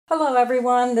Hello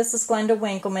everyone, this is Glenda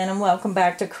Winkleman and welcome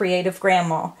back to Creative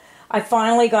Grandma. I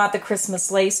finally got the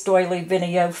Christmas Lace Doily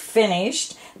video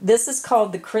finished. This is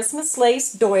called the Christmas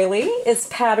Lace Doily. It's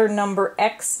pattern number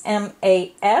XMAS1,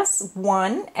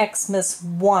 Xmas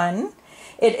 1.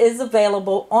 It is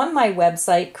available on my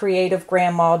website,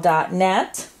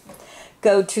 creativegrandma.net.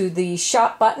 Go to the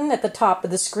shop button at the top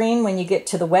of the screen when you get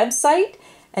to the website.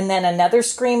 And then another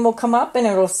screen will come up and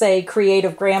it'll say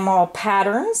Creative Grandma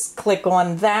Patterns. Click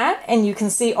on that and you can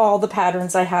see all the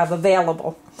patterns I have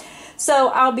available. So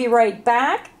I'll be right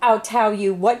back. I'll tell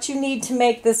you what you need to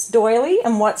make this doily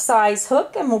and what size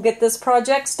hook, and we'll get this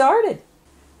project started.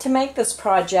 To make this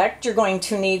project, you're going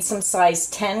to need some size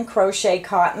 10 crochet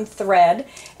cotton thread.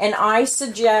 And I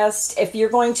suggest if you're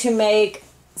going to make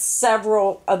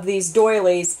several of these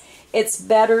doilies, it's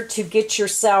better to get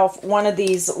yourself one of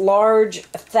these large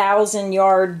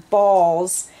 1,000-yard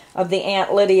balls of the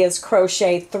Aunt Lydia's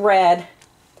crochet thread.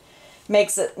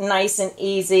 Makes it nice and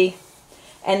easy.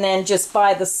 And then just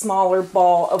buy the smaller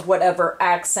ball of whatever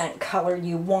accent color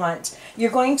you want.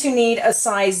 You're going to need a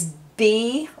size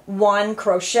B1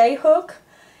 crochet hook,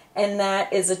 and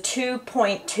that is a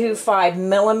 2.25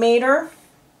 millimeter,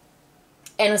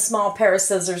 and a small pair of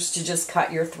scissors to just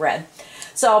cut your thread.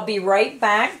 So I'll be right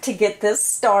back to get this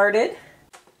started.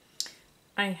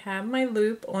 I have my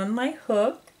loop on my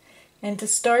hook, and to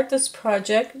start this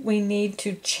project we need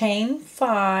to chain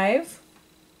 5.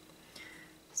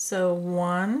 So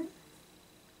 1,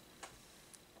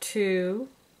 2,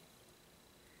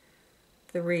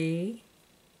 3,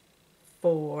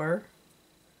 4,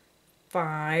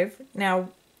 5. Now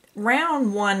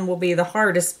round 1 will be the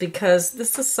hardest because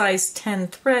this is size 10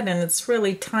 thread and it's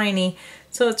really tiny,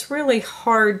 so it's really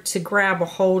hard to grab a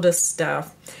hold of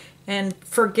stuff. And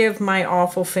forgive my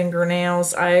awful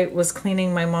fingernails. I was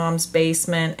cleaning my mom's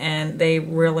basement and they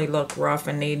really look rough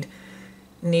and need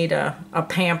a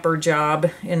pamper job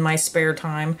in my spare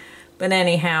time. But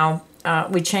anyhow,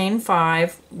 we chain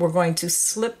 5. We're going to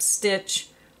slip stitch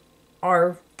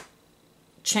our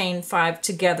chain 5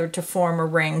 together to form a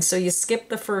ring. So you skip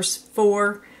the first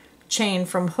 4, chain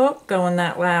from hook, go in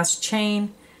that last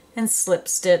chain, and slip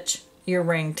stitch your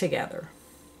ring together.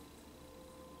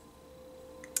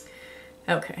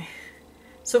 Okay,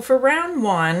 so for round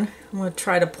 1, I'm going to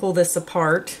try to pull this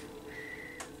apart.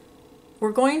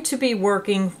 We're going to be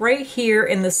working right here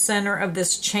in the center of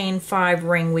this chain 5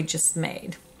 ring we just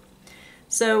made.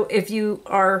 So if you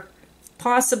are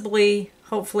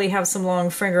hopefully have some long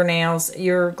fingernails,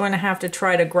 you're going to have to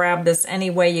try to grab this any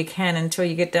way you can until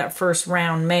you get that first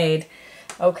round made.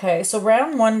 Okay, so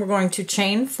round 1 we're going to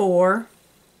chain 4.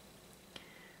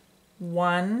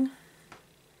 1,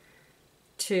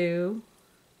 2,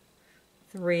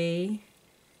 3,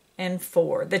 and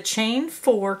 4. The chain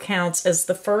 4 counts as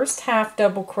the first half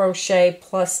double crochet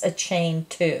plus a chain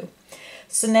 2.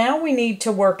 So now we need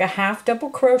to work a half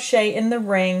double crochet in the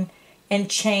ring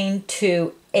and chain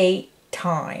 2 8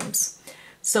 times.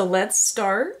 So let's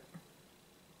start.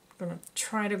 I'm going to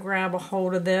try to grab a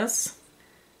hold of this.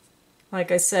 Like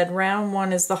I said, round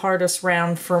 1 is the hardest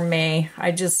round for me.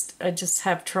 I just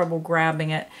have trouble grabbing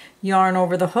it. Yarn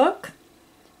over the hook.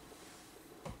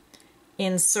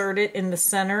 Insert it in the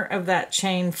center of that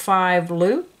chain 5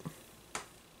 loop.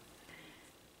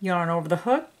 Yarn over the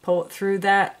hook, pull it through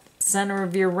that center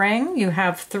of your ring. You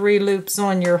have 3 loops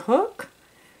on your hook.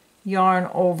 Yarn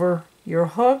over your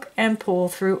hook and pull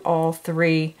through all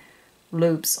 3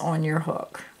 loops on your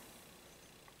hook.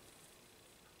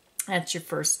 That's your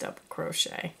first double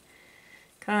crochet.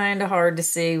 Kind of hard to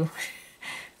see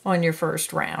on your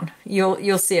first round.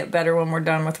 You'll see it better when we're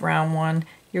done with round 1.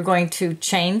 You're going to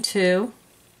chain 2,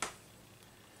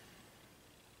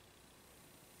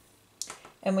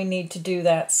 and we need to do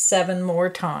that 7 more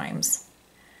times.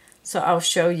 So I'll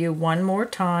show you one more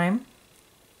time.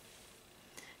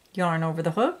 Yarn over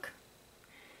the hook,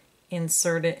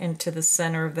 insert it into the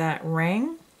center of that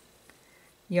ring,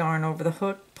 yarn over the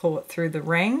hook, pull it through the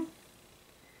ring.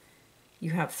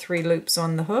 You have 3 loops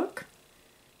on the hook,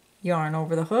 yarn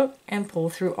over the hook, and pull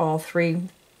through all 3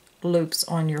 loops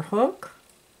on your hook.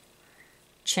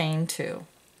 Chain 2.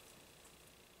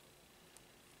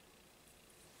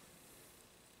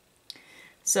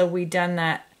 So we done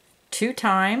that 2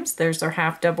 times. There's our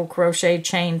half double crochet,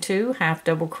 chain 2, half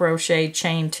double crochet,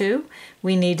 chain 2.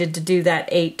 We needed to do that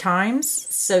 8 times,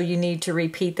 so you need to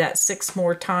repeat that 6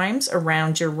 more times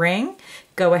around your ring.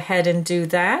 Go ahead and do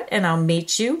that, and I'll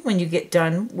meet you when you get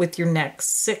done with your next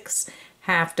 6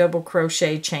 half double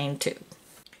crochet, chain 2.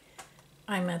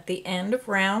 I'm at the end of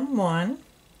round 1.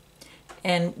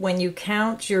 And when you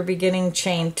count your beginning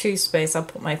chain 2 space, I'll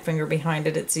put my finger behind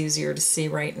it, it's easier to see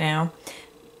right now.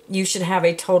 you should have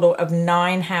a total of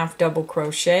 9 half double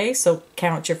crochet. So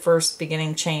count your first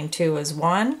beginning chain 2 as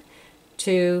 1,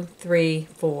 2, 3,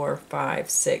 4, 5,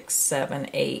 6, 7,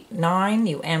 8, 9.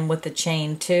 You end with the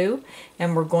chain 2,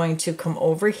 and we're going to come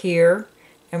over here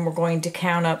and we're going to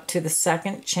count up to the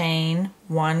second chain,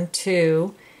 1,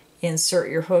 2, insert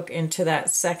your hook into that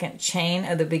second chain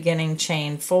of the beginning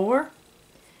chain 4,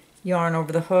 yarn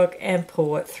over the hook and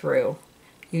pull it through.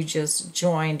 You just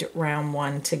joined round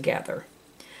 1 together.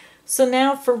 So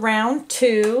now for round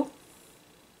 2,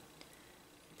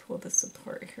 pull this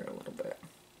apart here a little bit.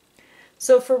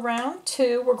 So for round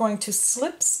 2, we're going to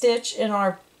slip stitch in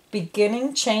our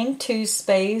beginning chain 2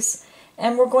 space,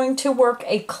 and we're going to work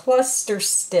a cluster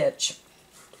stitch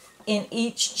in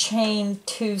each chain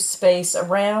 2 space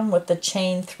around with the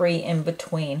chain 3 in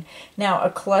between. Now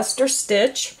a cluster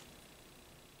stitch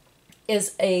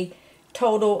is a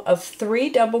total of 3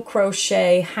 double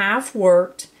crochet half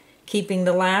worked, keeping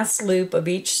the last loop of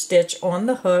each stitch on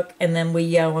the hook, and then we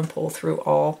yaw and pull through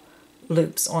all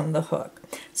loops on the hook.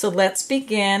 So let's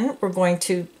begin. We're going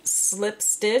to slip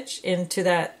stitch into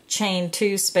that chain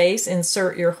 2 space,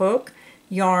 insert your hook,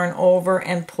 yarn over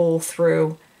and pull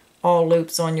through all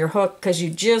loops on your hook, because you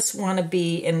just want to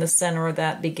be in the center of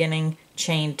that beginning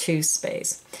chain 2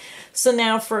 space. So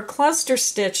now for a cluster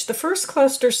stitch, the first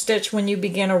cluster stitch when you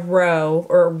begin a row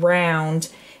or a round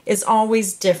is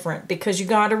always different, because you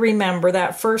got to remember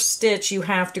that first stitch you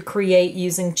have to create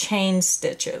using chain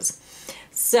stitches.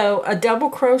 So a double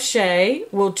crochet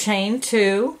will chain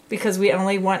 2, because we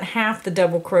only want half the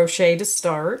double crochet to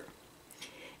start,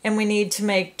 and we need to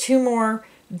make 2 more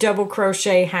double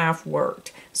crochet half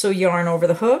worked. So yarn over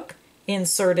the hook,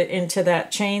 insert it into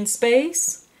that chain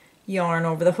space, yarn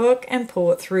over the hook and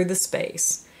pull it through the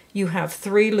space. You have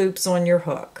 3 loops on your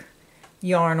hook.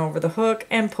 Yarn over the hook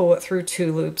and pull it through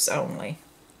 2 loops only.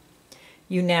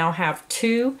 You now have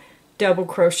 2 double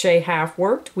crochet half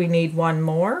worked. We need 1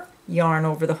 more. Yarn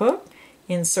over the hook,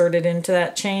 insert it into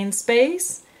that chain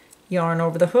space, yarn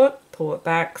over the hook, pull it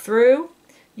back through.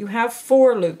 You have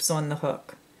 4 loops on the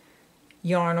hook.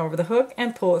 Yarn over the hook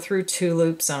and pull it through 2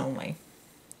 loops only.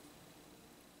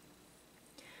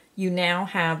 You now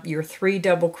have your 3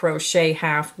 double crochet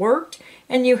half worked,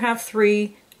 and you have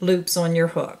 3 loops on your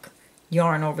hook.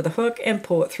 Yarn over the hook and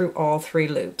pull it through all 3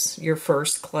 loops. Your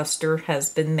first cluster has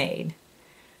been made.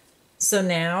 So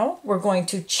now we're going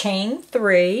to chain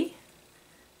 3,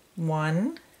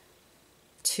 1,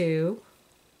 2,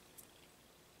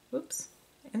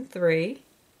 and 3.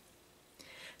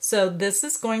 So this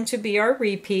is going to be our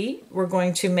repeat. We're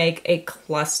going to make a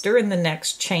cluster in the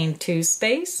next chain 2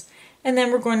 space, and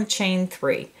then we're going to chain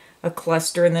 3. A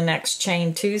cluster in the next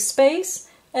chain 2 space,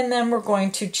 and then we're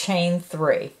going to chain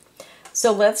 3.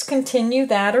 So let's continue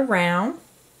that around.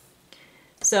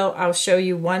 So I'll show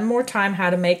you one more time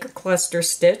how to make a cluster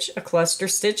stitch. A cluster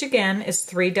stitch again is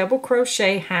 3 double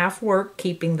crochet half work,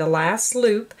 keeping the last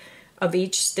loop of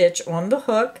each stitch on the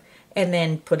hook, and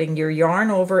then putting your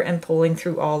yarn over and pulling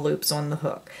through all loops on the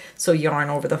hook. So yarn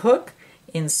over the hook,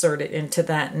 insert it into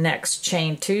that next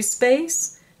chain 2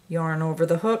 space, yarn over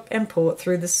the hook and pull it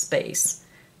through the space.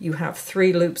 You have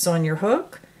 3 loops on your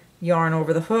hook, yarn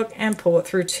over the hook and pull it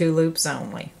through 2 loops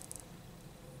only.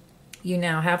 You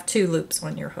now have 2 loops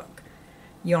on your hook.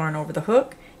 Yarn over the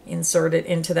hook, insert it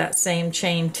into that same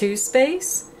chain 2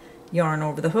 space, yarn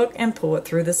over the hook and pull it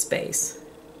through the space.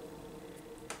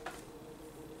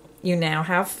 You now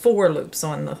have 4 loops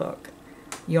on the hook.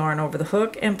 Yarn over the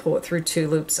hook and pull it through 2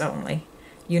 loops only.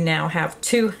 You now have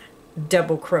 2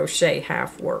 double crochet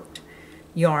half worked.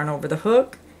 Yarn over the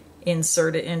hook,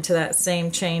 insert it into that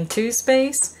same chain 2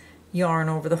 space, yarn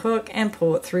over the hook and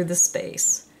pull it through the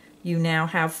space. You now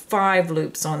have 5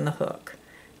 loops on the hook.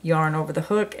 Yarn over the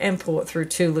hook and pull it through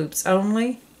 2 loops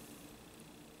only.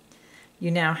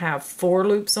 You now have 4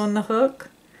 loops on the hook.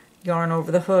 Yarn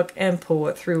over the hook and pull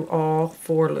it through all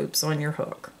 4 loops on your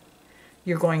hook.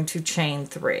 You're going to chain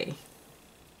 3,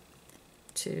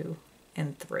 2,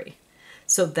 and 3.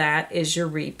 So that is your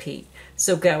repeat.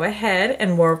 So go ahead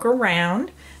and work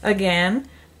around. Again,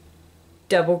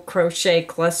 double crochet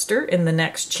cluster in the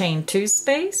next chain 2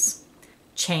 space,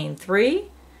 chain 3,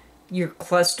 your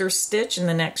cluster stitch in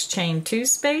the next chain 2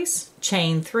 space,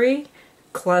 chain 3,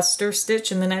 cluster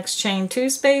stitch in the next chain 2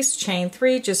 space, chain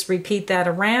 3. Just repeat that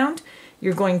around.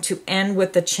 You're going to end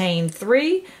with the chain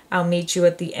 3. I'll meet you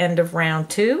at the end of round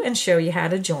 2 and show you how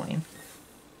to join.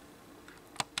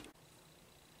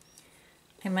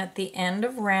 I'm at the end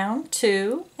of round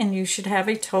 2, and you should have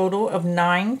a total of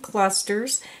 9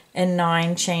 clusters and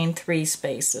 9 chain 3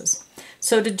 spaces.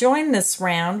 So to join this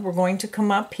round, we're going to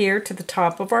come up here to the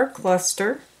top of our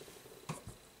cluster.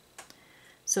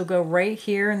 So go right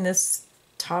here in this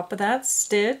top of that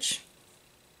stitch,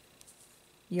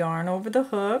 yarn over the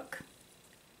hook,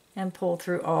 and pull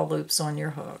through all loops on your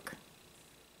hook.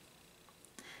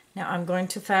 Now I'm going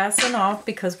to fasten off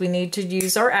because we need to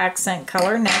use our accent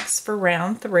color next for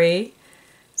round 3.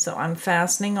 So I'm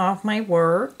fastening off my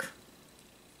work.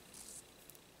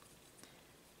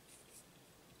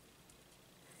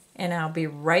 And I'll be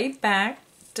right back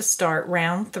to start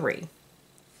round 3.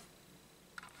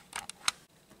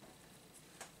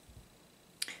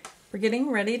 We're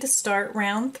getting ready to start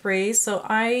round 3, so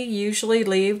I usually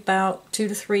leave about 2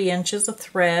 to 3 inches of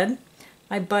thread.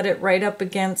 I butt it right up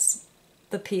against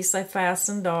the piece I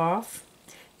fastened off,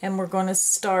 and we're going to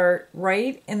start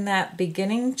right in that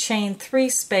beginning chain 3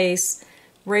 space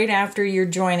right after your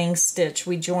joining stitch.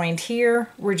 We joined here,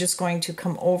 we're just going to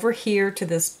come over here to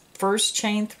this first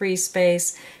chain 3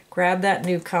 space, grab that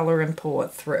new color and pull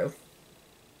it through.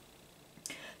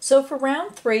 So for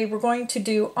round 3, we're going to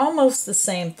do almost the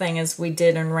same thing as we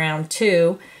did in round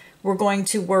 2. We're going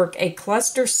to work a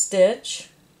cluster stitch,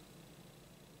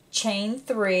 chain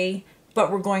 3,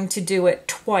 but we're going to do it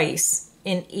twice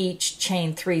in each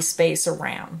chain 3 space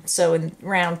around. So in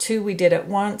round 2 we did it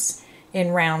once. In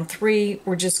round 3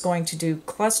 we're just going to do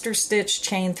cluster stitch,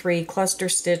 chain 3, cluster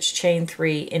stitch, chain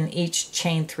 3 in each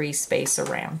chain 3 space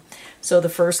around. So the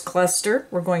first cluster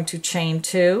we're going to chain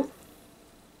 2,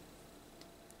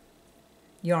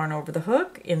 yarn over the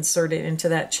hook, insert it into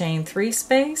that chain 3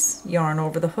 space, yarn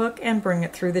over the hook and bring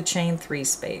it through the chain 3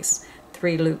 space,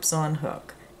 3 loops on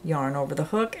hook, yarn over the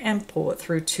hook and pull it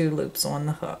through 2 loops on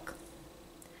the hook.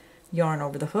 Yarn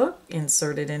over the hook,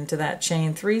 insert it into that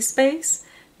chain 3 space,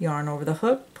 yarn over the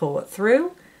hook, pull it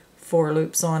through, 4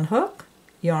 loops on hook,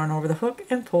 yarn over the hook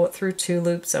and pull it through 2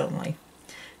 loops only.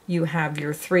 You have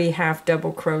your 3 half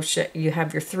double crochet, you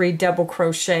have your 3 double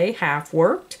crochet half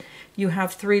worked. You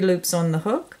have 3 loops on the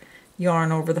hook,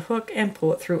 yarn over the hook and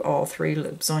pull it through all 3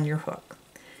 loops on your hook.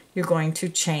 You're going to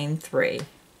chain 3.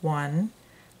 1,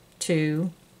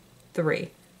 2, 3.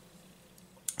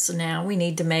 So now we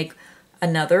need to make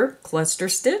another cluster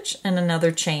stitch and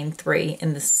another chain 3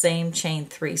 in the same chain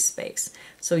 3 space.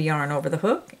 So yarn over the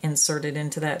hook, insert it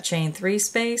into that chain 3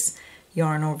 space,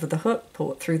 yarn over the hook,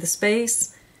 pull it through the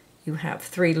space. You have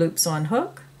 3 loops on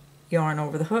hook, yarn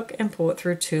over the hook and pull it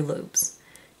through 2 loops.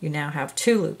 You now have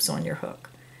 2 loops on your hook.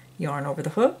 Yarn over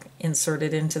the hook, insert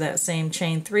it into that same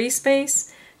chain 3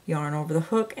 space, yarn over the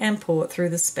hook and pull it through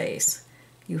the space.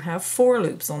 You have 4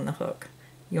 loops on the hook.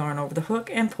 Yarn over the hook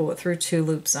and pull it through 2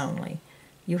 loops only.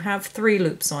 You have 3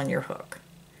 loops on your hook.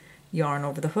 Yarn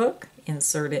over the hook,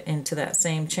 insert it into that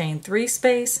same chain 3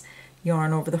 space,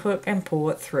 yarn over the hook and pull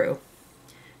it through.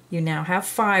 You now have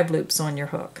 5 loops on your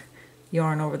hook.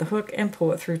 Yarn over the hook and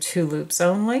pull it through 2 loops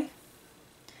only.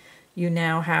 You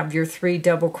now have your 3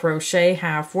 double crochet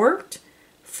half worked,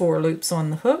 4 loops on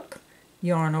the hook,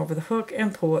 yarn over the hook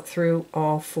and pull it through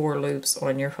all 4 loops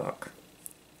on your hook.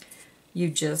 You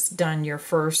just done your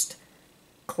first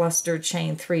cluster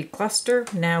chain 3 cluster.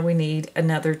 Now we need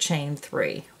another chain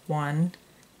 3. 1,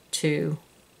 2,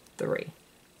 3.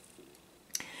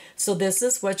 So this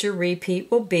is what your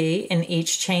repeat will be in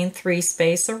each chain 3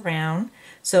 space around.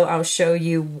 So I'll show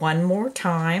you one more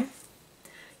time.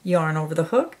 Yarn over the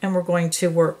hook and we're going to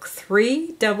work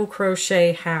 3 double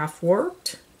crochet half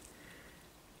worked.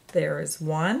 There is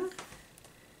 1.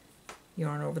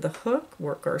 Yarn over the hook,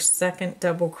 work our second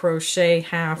double crochet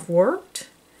half worked.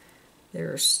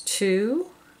 There's 2.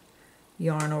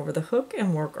 Yarn over the hook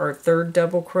and work our third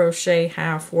double crochet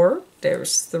half worked.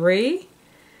 There's 3.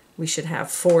 We should have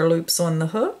 4 loops on the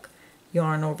hook.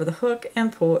 Yarn over the hook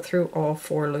and pull it through all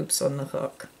 4 loops on the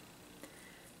hook.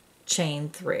 Chain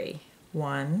 3.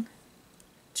 1,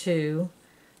 2,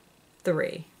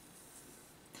 3.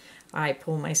 I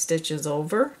pull my stitches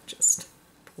over, just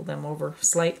pull them over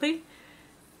slightly.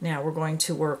 Now we're going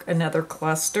to work another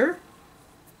cluster.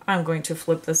 I'm going to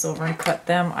flip this over and cut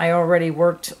them. I already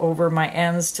worked over my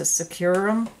ends to secure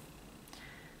them.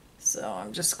 So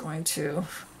I'm just going to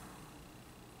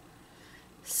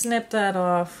snip that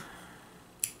off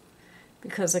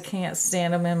because I can't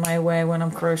stand them in my way when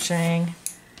I'm crocheting.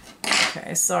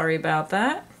 Okay, sorry about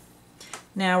that.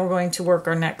 Now we're going to work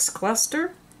our next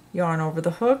cluster, yarn over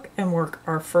the hook and work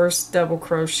our first double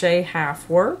crochet half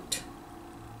worked,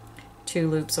 2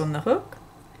 loops on the hook,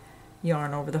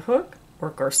 yarn over the hook,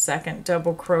 work our second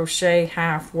double crochet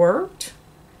half worked,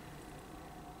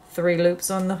 3 loops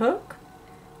on the hook,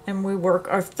 and we work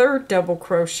our third double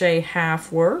crochet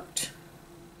half worked,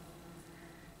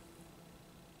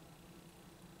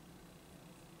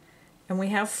 and we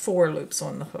have 4 loops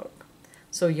on the hook.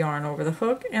 So yarn over the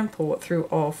hook and pull it through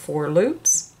all 4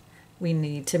 loops. we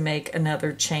need to make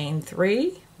another chain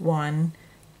 3. 1,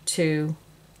 2,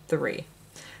 3.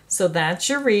 So that's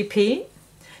your repeat.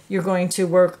 You're going to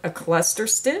work a cluster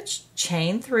stitch,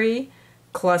 chain 3,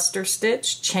 cluster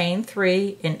stitch, chain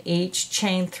 3 in each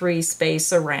chain 3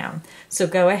 space around. So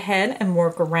go ahead and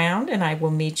work around, and I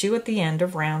will meet you at the end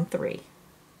of round 3.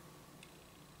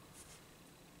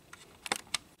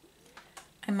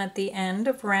 I'm at the end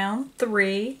of round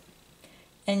 3,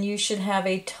 and you should have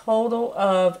a total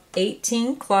of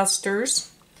 18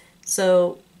 clusters.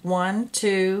 So 1,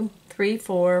 2, 3,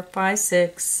 4, 5,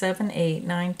 6, 7, 8,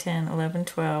 9, 10, 11,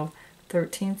 12,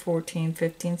 13, 14,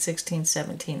 15, 16,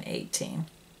 17, 18.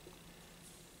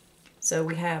 So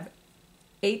we have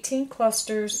 18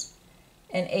 clusters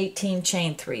and 18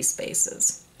 chain 3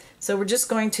 spaces. So we're just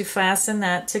going to fasten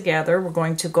that together. We're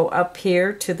going to go up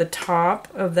here to the top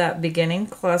of that beginning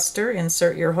cluster,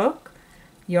 insert your hook,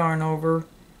 yarn over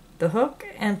the hook,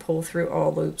 and pull through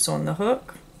all loops on the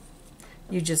hook.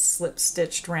 You just slip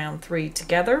stitched round 3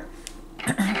 together.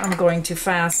 I'm going to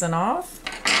fasten off.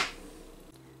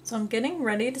 So I'm getting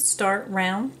ready to start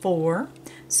round 4.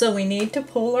 So we need to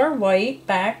pull our white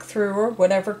back through, or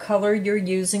whatever color you're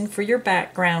using for your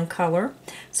background color.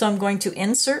 So I'm going to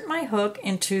insert my hook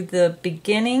into the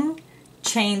beginning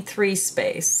chain 3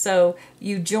 space. So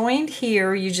you joined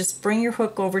here, you just bring your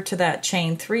hook over to that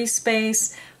chain 3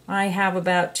 space. I have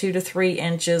about 2 to 3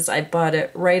 inches. I butt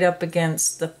it right up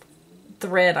against the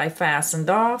thread I fastened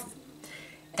off.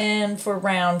 And for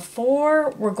round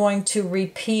 4, we're going to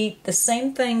repeat the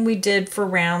same thing we did for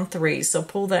round 3. So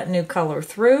pull that new color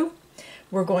through.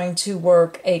 We're going to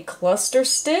work a cluster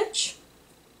stitch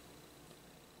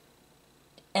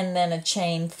and then a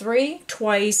chain 3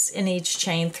 twice in each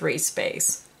chain 3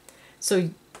 space. So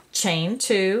chain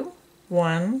 2,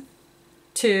 1,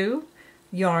 2,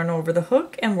 yarn over the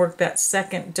hook and work that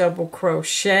second double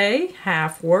crochet,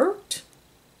 half worked.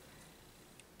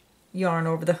 Yarn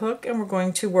over the hook, and we're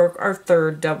going to work our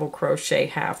third double crochet,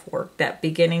 half work. That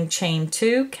beginning chain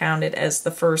 2 counted as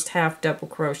the first half double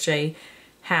crochet,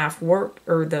 half worked,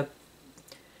 or the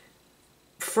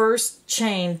first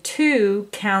chain 2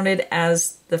 counted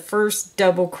as the first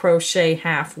double crochet,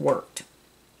 half worked.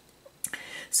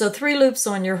 So 3 loops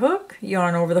on your hook,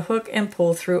 yarn over the hook, and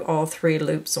pull through all 3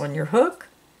 loops on your hook.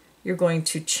 You're going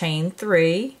to chain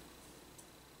 3,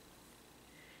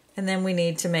 and then we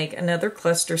need to make another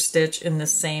cluster stitch in the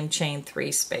same chain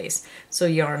 3 space. So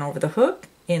yarn over the hook,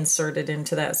 insert it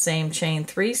into that same chain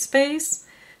 3 space,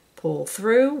 pull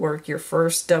through, work your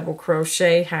first double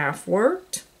crochet, half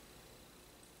worked,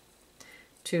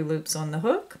 2 loops on the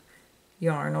hook,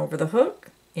 yarn over the hook,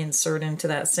 insert into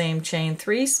that same chain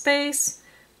 3 space,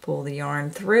 pull the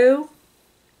yarn through,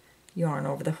 yarn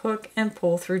over the hook, and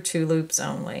pull through 2 loops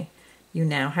only. You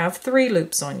now have 3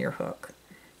 loops on your hook.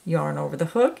 Yarn over the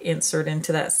hook, insert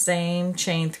into that same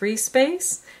chain 3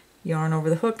 space, yarn over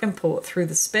the hook and pull it through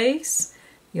the space,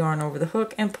 yarn over the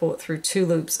hook and pull it through 2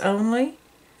 loops only.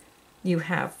 You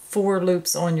have 4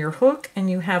 loops on your hook, and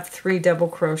you have 3 double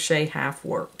crochet, half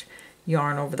worked.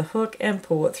 Yarn over the hook and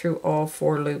pull it through all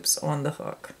 4 loops on the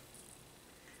hook.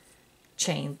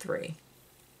 Chain 3.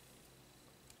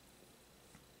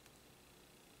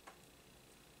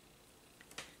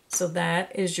 So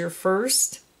that is your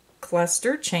first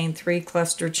cluster, chain 3,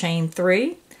 cluster, chain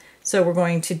 3. So we're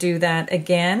going to do that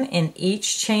again in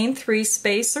each chain 3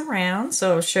 space around.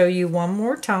 So I'll show you one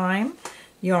more time.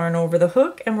 Yarn over the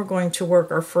hook, and we're going to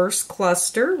work our first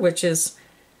cluster, which is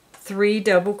 3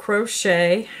 double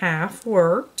crochet, half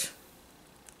worked.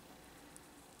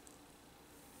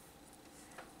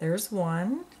 There's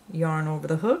 1. Yarn over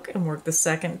the hook and work the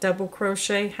second double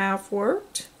crochet, half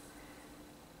worked.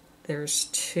 There's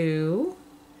 2.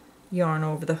 Yarn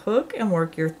over the hook and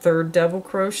work your third double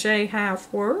crochet,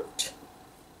 half worked.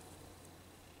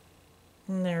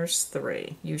 And there's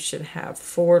 3. You should have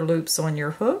 4 loops on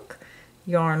your hook.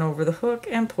 Yarn over the hook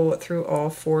and pull it through all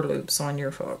 4 loops on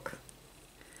your hook.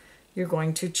 You're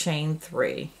going to chain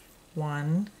 3.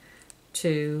 1,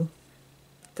 2,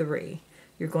 3.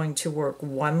 You're going to work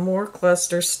 1 more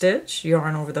cluster stitch,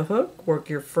 yarn over the hook, work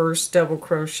your first double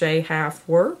crochet, half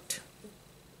worked.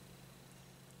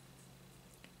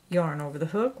 Yarn over the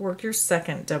hook, work your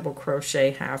second double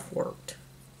crochet, half worked.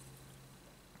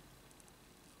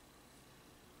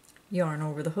 Yarn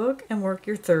over the hook and work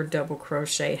your third double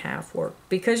crochet, half worked.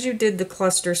 Because you did the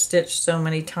cluster stitch so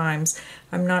many times,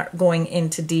 I'm not going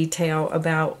into detail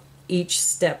about each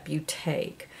step you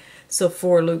take. So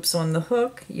 4 loops on the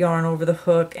hook, yarn over the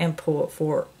hook and pull it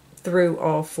through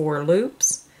all 4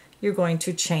 loops. You're going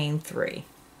to chain 3.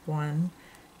 1,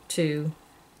 2,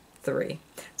 3.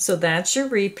 So that's your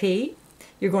repeat.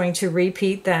 You're going to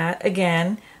repeat that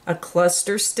again a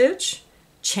cluster stitch,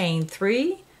 chain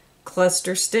 3,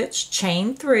 cluster stitch,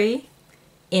 chain 3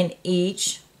 in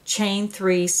each chain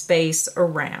 3 space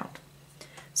around.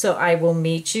 So I will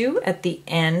meet you at the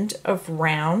end of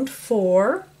round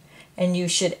 4, and you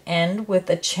should end with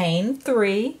a chain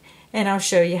 3, and I'll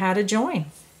show you how to join.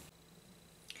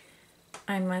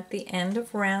 I'm at the end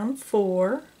of round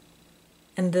 4,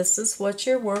 and this is what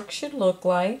your work should look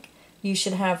like. You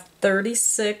should have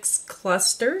 36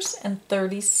 clusters and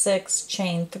 36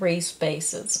 chain 3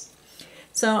 spaces.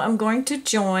 So I'm going to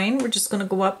join. We're just going to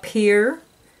go up here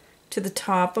to the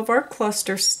top of our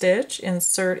cluster stitch,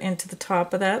 insert into the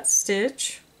top of that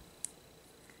stitch,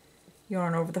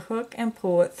 yarn over the hook and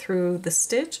pull it through the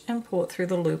stitch and pull it through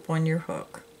the loop on your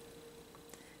hook.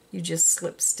 You just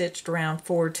slip stitched round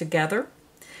 4 together.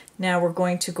 Now we're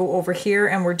going to go over here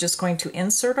and we're just going to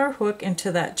insert our hook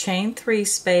into that chain 3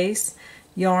 space,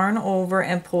 yarn over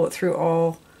and pull it through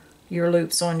all your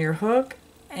loops on your hook.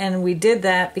 And we did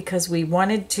that because we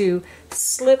wanted to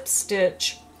slip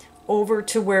stitch over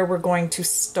to where we're going to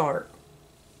start.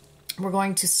 We're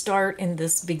going to start in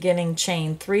this beginning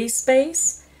chain 3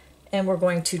 space, and we're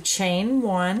going to chain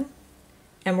 1,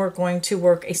 and we're going to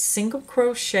work a single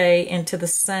crochet into the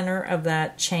center of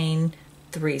that chain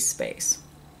 3 space.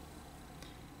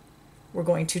 We're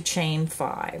going to chain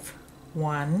 5.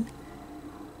 1,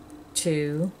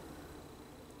 2,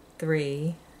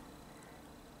 3,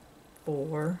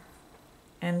 4,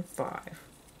 and 5.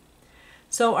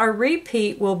 So our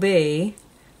repeat will be,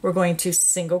 we're going to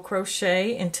single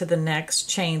crochet into the next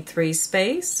chain 3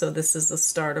 space. So this is the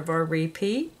start of our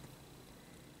repeat.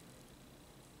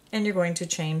 And you're going to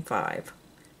chain 5.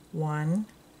 1,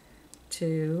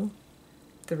 2,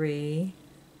 3,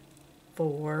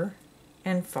 4,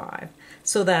 and 5.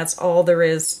 So that's all there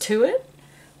is to it.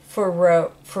 For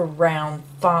round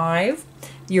 5,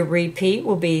 your repeat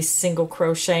will be single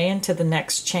crochet into the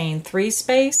next chain 3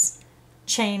 space,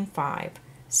 chain 5,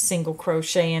 single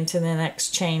crochet into the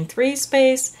next chain 3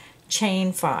 space,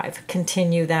 chain 5.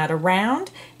 Continue that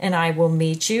around, and I will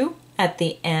meet you at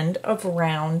the end of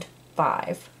round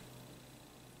 5.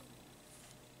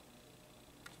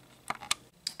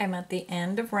 I'm at the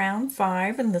end of round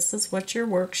 5, and this is what your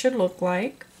work should look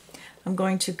like. I'm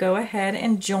going to go ahead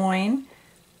and join.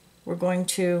 We're going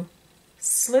to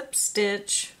slip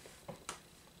stitch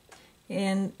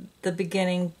in the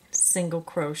beginning single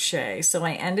crochet. So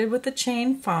I ended with the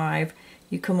chain 5.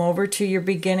 You come over to your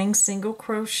beginning single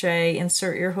crochet,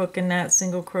 insert your hook in that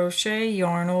single crochet,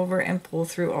 yarn over and pull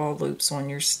through all loops on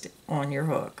your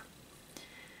hook.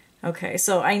 Okay,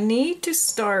 so I need to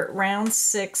start round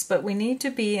 6, but we need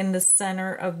to be in the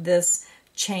center of this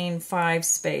chain 5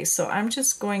 space. So I'm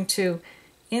just going to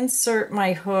insert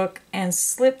my hook and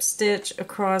slip stitch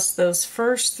across those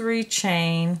first 3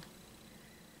 chain.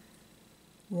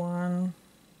 1,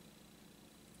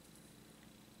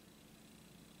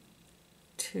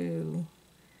 2,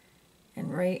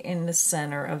 and right in the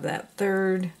center of that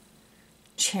 3rd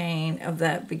chain of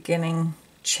that beginning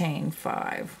chain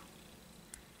 5.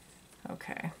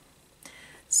 Okay,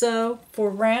 so for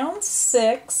round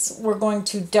 6, we're going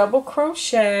to double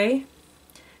crochet,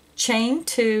 chain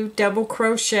 2, double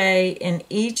crochet in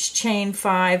each chain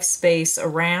 5 space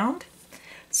around.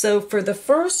 So for the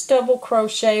first double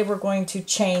crochet, we're going to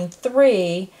chain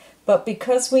 3, but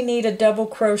because we need a double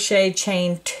crochet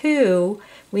chain 2,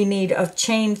 we need a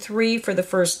chain 3 for the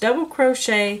first double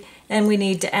crochet, and we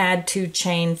need to add 2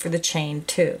 chain for the chain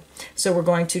 2. So we're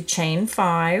going to chain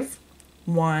 5,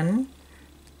 1,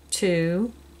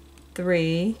 2,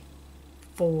 3,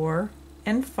 4,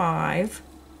 and 5.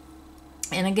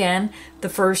 And again, the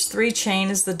first 3 chain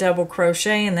is the double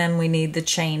crochet, and then we need the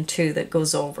chain 2 that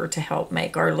goes over to help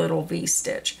make our little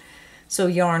V-stitch. So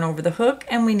yarn over the hook,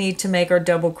 and we need to make our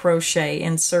double crochet.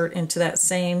 Insert into that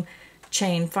same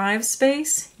chain 5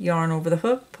 space, yarn over the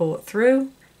hook, pull it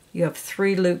through. You have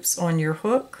 3 loops on your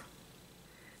hook.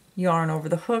 Yarn over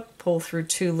the hook, pull through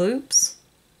 2 loops.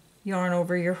 Yarn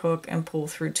over your hook and pull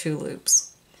through 2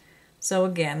 loops. So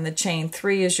again, the chain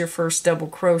 3 is your first double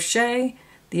crochet,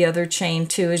 the other chain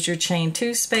 2 is your chain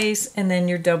 2 space, and then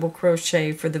your double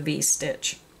crochet for the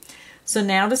V-stitch. So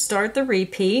now to start the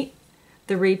repeat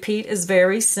is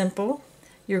very simple.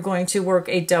 You're going to work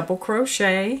a double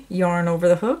crochet, yarn over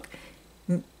the hook,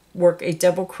 work a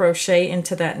double crochet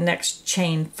into that next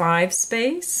chain 5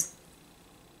 space.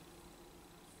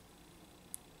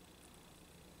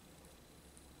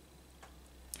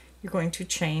 You're going to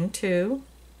chain 2,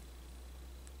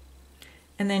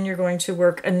 and then you're going to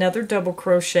work another double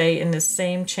crochet in the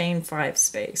same chain 5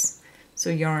 space. So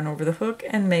yarn over the hook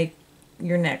and make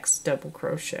your next double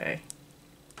crochet.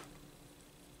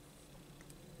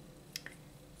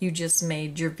 you just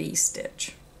made your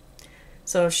V-stitch.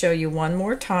 So I'll show you one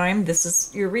more time. This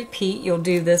is your repeat. You'll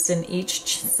do this in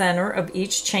each center of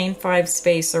each chain 5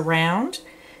 space around.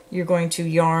 You're going to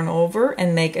yarn over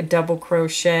and make a double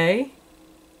crochet.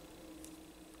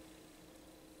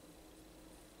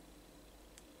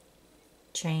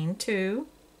 Chain 2,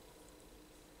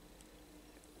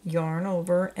 yarn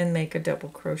over and make a double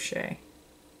crochet.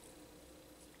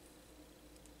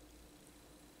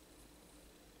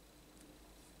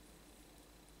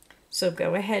 So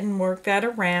go ahead and work that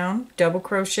around, double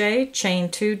crochet, chain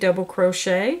 2, double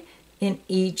crochet in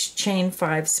each chain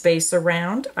 5 space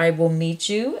around. I will meet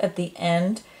you at the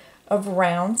end of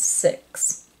round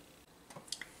 6.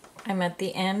 I'm at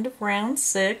the end of round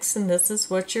 6, and this is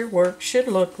what your work should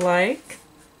look like.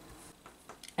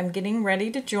 I'm getting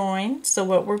ready to join, so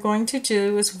what we're going to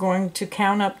do is we're going to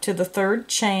count up to the 3rd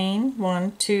chain,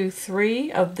 1, 2,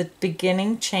 3 of the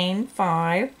beginning chain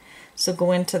 5. So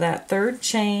go into that 3rd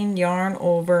chain, yarn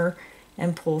over,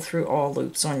 and pull through all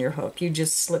loops on your hook. You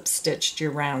just slip stitched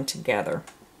your round together.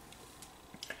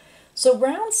 So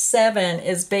round 7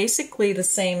 is basically the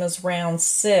same as round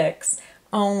 6,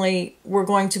 only we're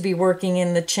going to be working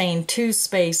in the chain 2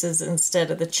 spaces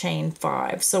instead of the chain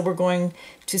 5. So we're going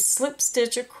to slip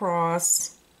stitch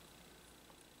across,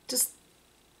 just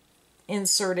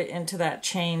insert it into that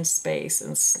chain space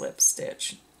and slip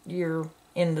stitch. You're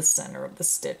in the center of the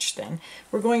stitch then.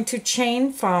 We're going to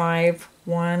chain 5,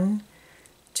 1,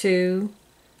 2,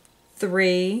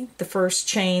 3. The first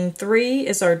chain 3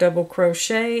 is our double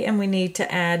crochet, and we need to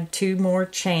add 2 more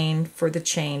chain for the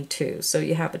chain 2. So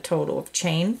you have a total of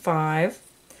chain 5.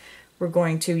 We're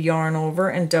going to yarn over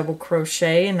and double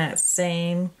crochet in that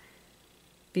same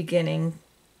beginning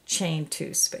chain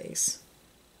 2 space.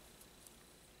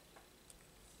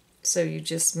 So you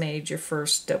just made your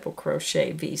first double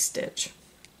crochet V-stitch.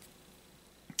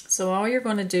 So all you're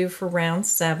going to do for round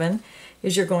 7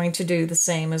 is you're going to do the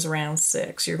same as round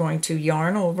 6. You're going to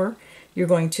yarn over, you're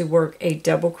going to work a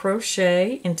double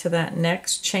crochet into that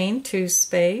next chain 2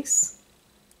 space.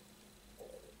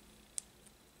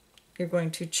 You're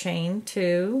going to chain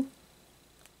 2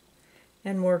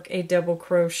 and work a double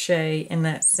crochet in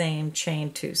that same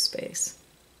chain 2 space.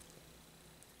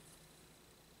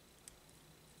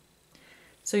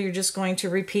 So you're just going to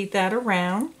repeat that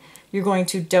around. You're going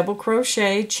to double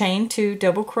crochet, chain 2,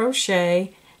 double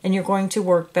crochet, and you're going to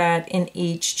work that in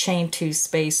each chain 2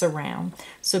 space around.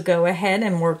 So go ahead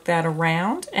and work that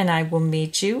around, and I will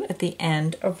meet you at the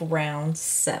end of round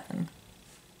 7.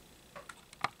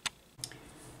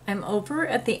 I'm over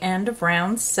at the end of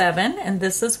round 7, and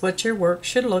this is what your work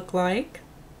should look like.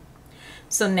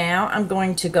 So now I'm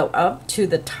going to go up to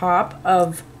the top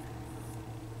of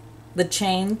the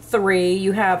chain 3.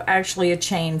 You have actually a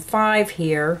chain 5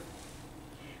 here.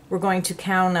 We're going to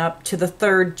count up to the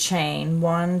 3rd chain.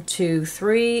 1, 2,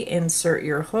 3. Insert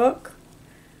your hook.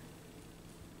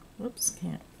 Whoops,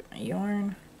 can't get my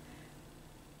yarn.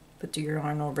 Put your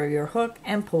yarn over your hook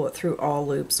and pull it through all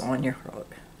loops on your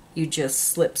hook. You just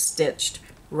slip stitched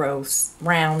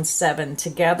round 7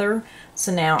 together.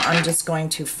 So now I'm just going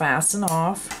to fasten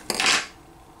off.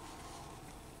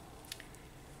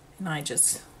 And I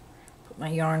just put my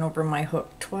yarn over my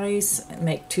hook twice, and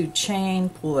make 2 chain,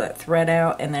 pull that thread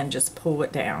out, and then just pull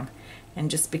it down.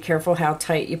 And just be careful how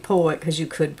tight you pull it, because you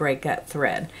could break that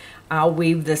thread. I'll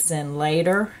weave this in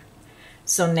later.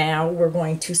 So now we're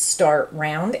going to start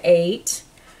round 8.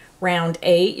 Round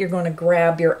 8, you're going to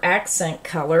grab your accent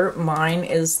color. Mine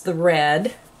is the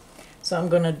red. So I'm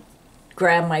going to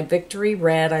grab my Victory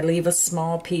Red. I leave a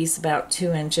small piece, about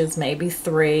 2 inches, maybe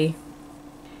 3.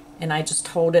 And I just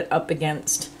hold it up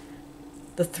against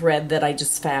the thread that I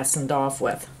just fastened off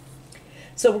with.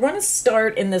 So we're going to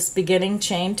start in this beginning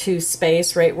chain 2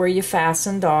 space right where you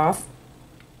fastened off.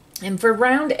 And for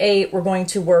round 8, we're going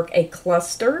to work a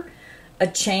cluster, a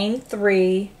chain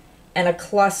 3, and a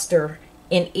cluster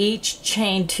in each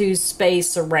chain 2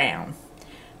 space around.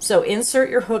 So insert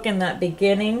your hook in that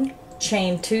beginning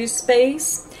chain 2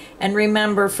 space. And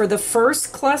remember, for the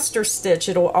first cluster stitch,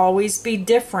 it'll always be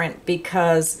different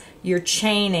because you're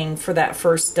chaining for that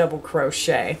first double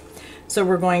crochet. So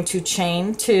we're going to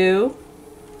chain 2,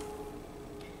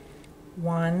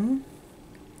 1,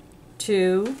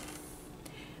 2.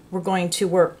 We're going to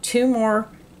work 2 more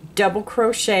double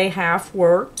crochet half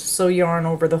worked, so yarn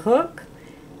over the hook,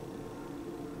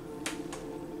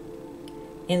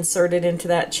 insert it into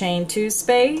that chain 2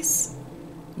 space,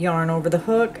 yarn over the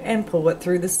hook and pull it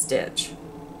through the stitch.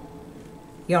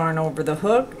 Yarn over the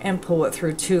hook and pull it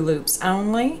through 2 loops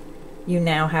only. You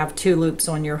now have 2 loops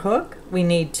on your hook. We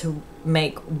need to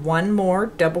make 1 more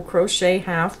double crochet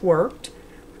half worked.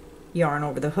 Yarn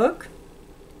over the hook,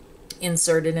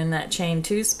 insert it in that chain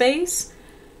 2 space,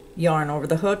 yarn over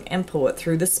the hook and pull it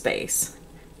through the space.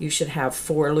 You should have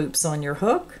 4 loops on your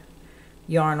hook,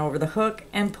 yarn over the hook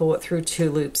and pull it through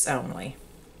 2 loops only.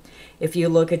 If you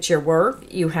look at your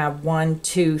work, you have 1,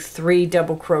 2, 3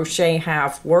 double crochet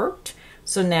half worked.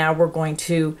 So now we're going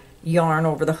to yarn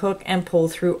over the hook and pull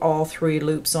through all 3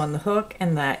 loops on the hook,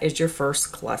 and that is your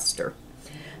first cluster.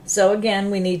 So again,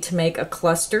 we need to make a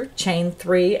cluster, chain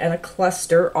 3, and a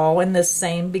cluster all in this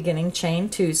same beginning chain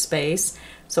 2 space.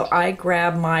 So I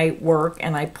grab my work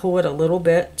and I pull it a little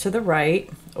bit to the right,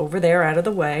 over there out of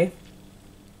the way.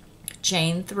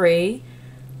 Chain 3,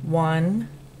 1,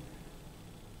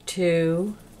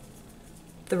 2,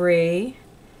 3,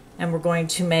 and we're going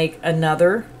to make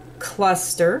another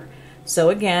cluster. So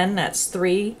again, that's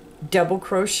 3 double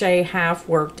crochet half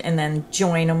worked, and then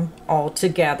join them all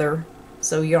together.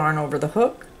 So yarn over the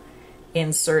hook,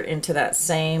 insert into that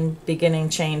same beginning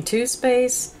chain 2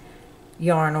 space,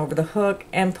 yarn over the hook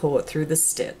and pull it through the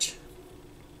stitch.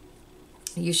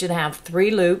 You should have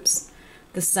 3 loops.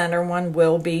 The center one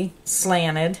will be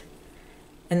slanted,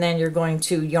 and then you're going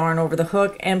to yarn over the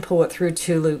hook and pull it through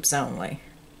 2 loops only.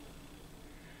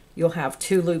 You'll have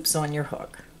 2 loops on your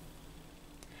hook.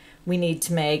 We need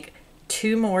to make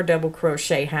 2 more double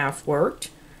crochet half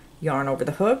worked, yarn over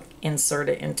the hook, insert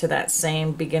it into that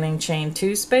same beginning chain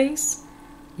 2 space,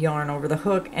 yarn over the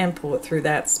hook and pull it through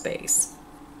that space.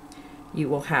 You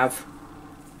will have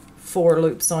 4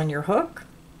 loops on your hook,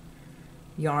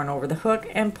 yarn over the hook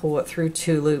and pull it through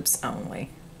 2 loops only.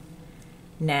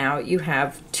 Now you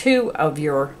have 2 of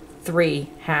your 3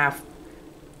 half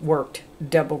worked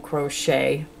double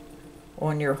crochet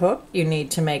on your hook. You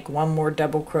need to make 1 more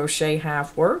double crochet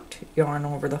half worked, yarn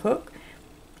over the hook,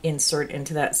 insert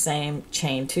into that same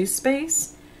chain 2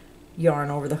 space,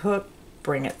 yarn over the hook,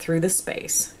 bring it through the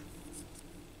space.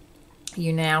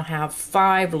 You now have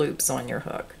 5 loops on your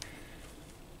hook.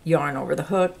 Yarn over the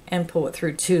hook and pull it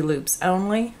through 2 loops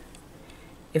only.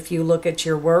 If you look at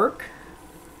your work,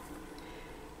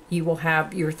 you will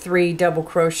have your 3 double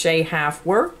crochet half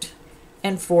worked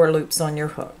and 4 loops on your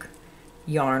hook.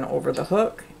 Yarn over the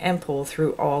hook and pull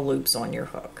through all loops on your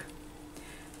hook.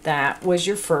 That was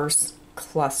your first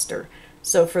cluster.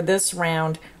 So for this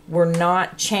round, we're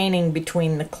not chaining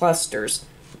between the clusters,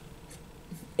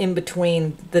 in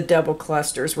between the double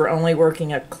clusters. We're only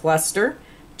working a cluster,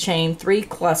 chain 3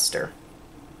 cluster,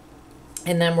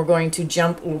 and then we're going to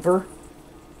jump over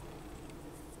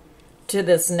to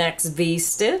this next V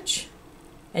stitch,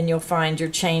 and you'll find your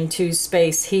chain 2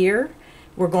 space here.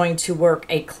 We're going to work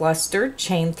a cluster,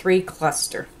 chain 3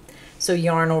 cluster. So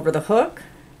yarn over the hook,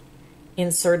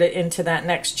 insert it into that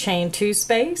next chain 2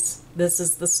 space. This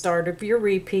is the start of your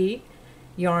repeat.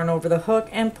 Yarn over the hook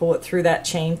and pull it through that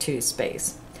chain 2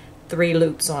 space. 3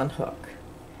 loops on hook.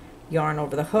 Yarn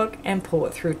over the hook and pull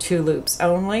it through 2 loops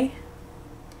only.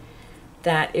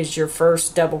 That is your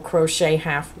first double crochet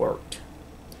half worked.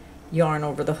 Yarn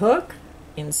over the hook,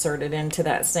 insert it into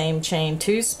that same chain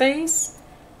 2 space,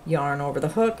 yarn over the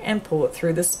hook and pull it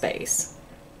through the space.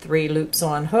 3 loops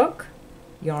on hook,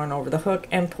 yarn over the hook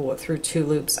and pull it through 2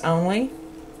 loops only.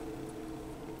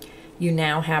 You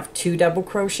now have 2 double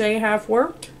crochet half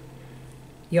worked.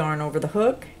 Yarn over the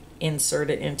hook, insert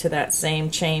it into that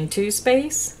same chain 2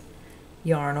 space,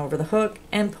 yarn over the hook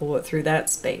and pull it through that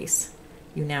space.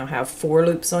 You now have 4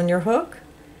 loops on your hook,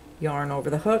 yarn over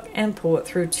the hook and pull it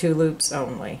through 2 loops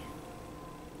only.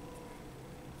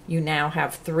 You now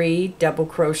have 3 double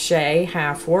crochet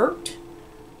half worked,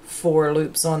 4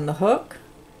 loops on the hook,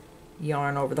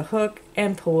 yarn over the hook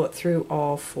and pull it through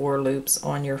all 4 loops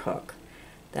on your hook.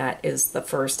 That is the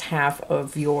first half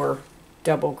of your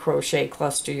double crochet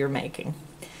cluster you're making.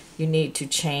 You need to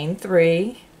chain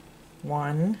 3,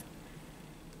 1,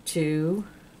 2,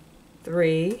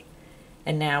 3,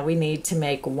 and now we need to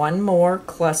make 1 more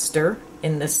cluster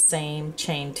in the same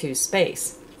chain 2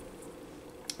 space.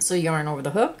 So yarn over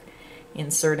the hook,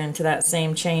 insert into that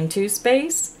same chain 2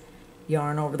 space,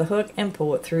 yarn over the hook and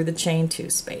pull it through the chain 2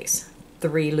 space.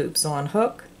 3 loops on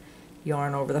hook,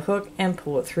 yarn over the hook and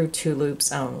pull it through 2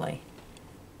 loops only.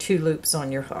 2 loops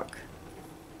on your hook.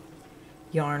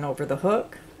 Yarn over the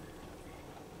hook,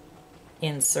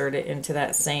 insert it into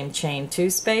that same chain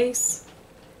 2 space,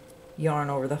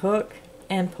 yarn over the hook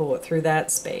and pull it through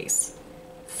that space.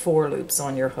 4 loops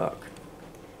on your hook.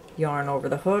 Yarn over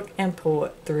the hook and pull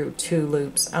it through 2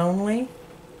 loops only.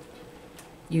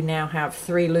 You now have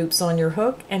 3 loops on your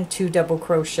hook and 2 double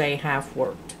crochet half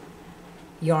worked.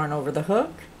 Yarn over the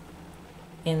hook,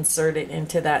 insert it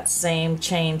into that same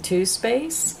chain 2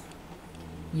 space,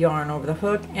 yarn over the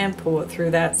hook and pull it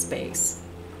through that space.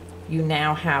 You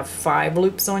now have 5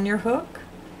 loops on your hook.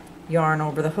 yarn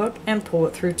over the hook, and pull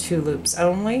it through 2 loops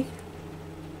only.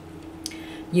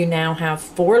 You now have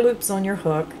 4 loops on your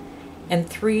hook and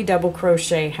 3 double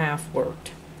crochet half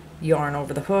worked. Yarn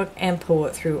over the hook and pull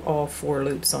it through all 4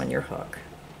 loops on your hook.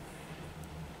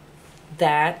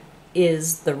 That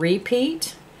is the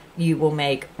repeat. You will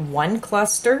make 1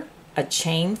 cluster, a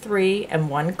chain 3, and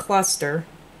 1 cluster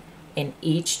in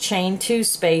each chain 2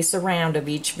 space around of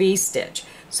each V-stitch.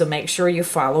 So make sure you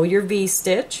follow your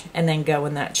V-stitch and then go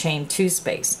in that chain 2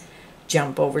 space.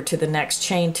 Jump over to the next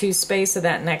chain 2 space of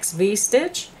that next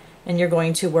V-stitch, and you're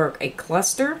going to work a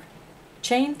cluster,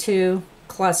 chain 2,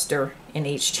 cluster in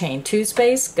each chain 2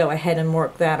 space. Go ahead and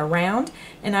work that around,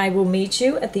 and I will meet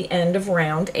you at the end of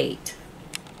round 8.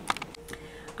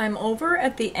 I'm over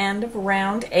at the end of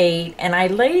round 8, and I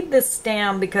laid this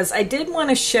down because I did want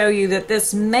to show you that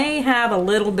this may have a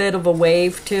little bit of a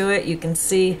wave to it. You can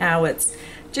see how it's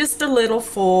just a little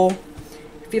full.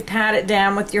 If you pat it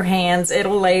down with your hands,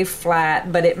 it'll lay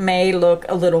flat, but it may look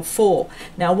a little full.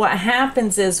 Now what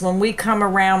happens is when we come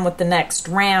around with the next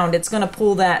round, it's going to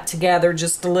pull that together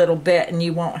just a little bit and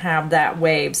you won't have that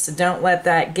wave. So don't let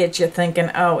that get you thinking,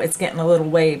 oh, it's getting a little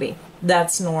wavy.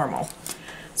 That's normal.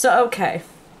 So okay,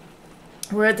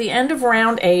 we're at the end of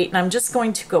round 8, and I'm just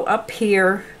going to go up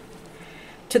here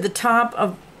to the top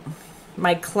of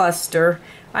my cluster.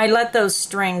 I let those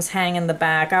strings hang in the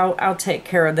back. I'll take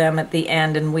care of them at the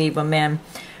end and weave them in.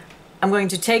 I'm going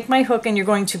to take my hook, and you're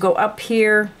going to go up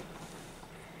here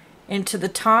into the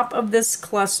top of this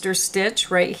cluster stitch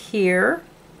right here.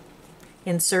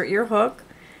 Insert your hook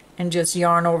and just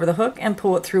yarn over the hook and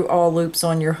pull it through all loops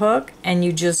on your hook, and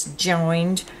you just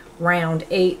joined round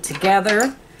 8 together.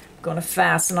 I'm going to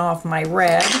fasten off my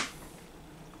red.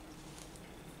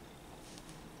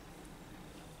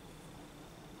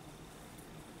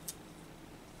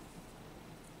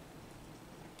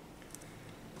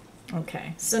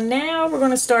 Okay, so now we're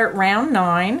going to start round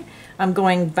 9. I'm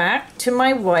going back to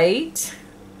my white.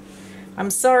 I'm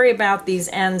sorry about these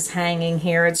ends hanging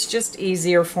here. It's just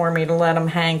easier for me to let them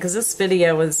hang because this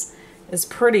video is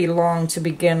pretty long to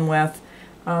begin with.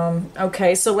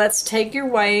 Okay, so let's take your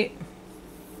white.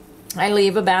 I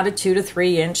leave about a 2 to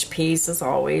 3 inch piece as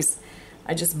always.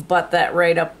 I just butt that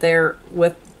right up there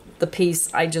with the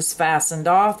piece I just fastened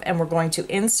off, and we're going to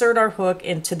insert our hook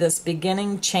into this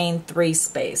beginning chain 3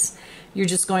 space. You're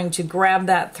just going to grab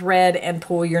that thread and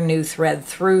pull your new thread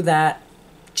through that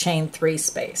chain 3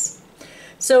 space.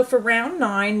 So for round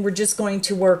 9, we're just going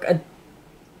to work a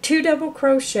 2 double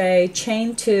crochet,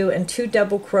 chain 2, and 2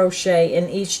 double crochet in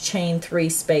each chain 3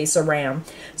 space around.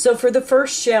 So for the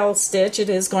first shell stitch, it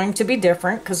is going to be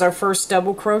different because our first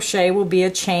double crochet will be a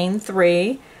chain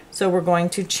 3. So we're going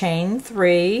to chain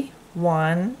 3,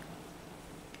 1,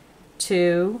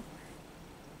 2,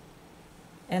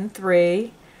 and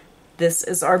 3. This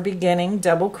is our beginning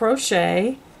double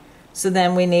crochet. So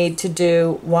then we need to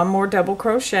do 1 more double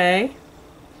crochet,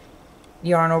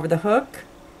 yarn over the hook,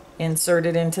 insert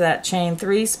it into that chain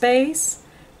 3 space,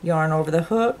 yarn over the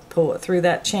hook, pull it through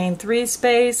that chain 3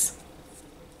 space.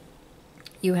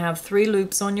 You have 3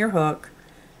 loops on your hook,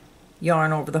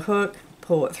 yarn over the hook,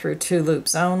 pull it through 2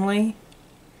 loops only,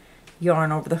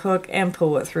 yarn over the hook, and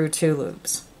pull it through 2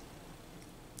 loops.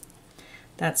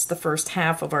 That's the first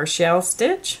half of our shell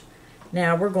stitch.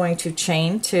 Now we're going to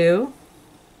chain 2,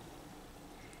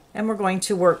 and we're going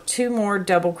to work 2 more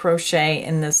double crochet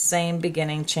in the same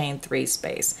beginning chain 3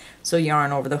 space. So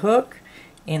yarn over the hook,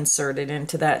 insert it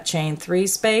into that chain 3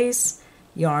 space,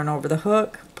 yarn over the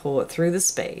hook, pull it through the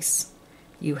space.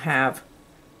 You have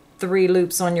 3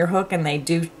 loops on your hook, and they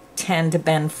do tend to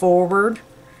bend forward.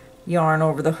 Yarn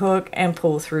over the hook and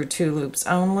pull through 2 loops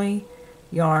only,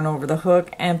 yarn over the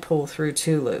hook and pull through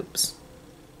 2 loops.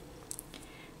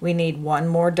 We need 1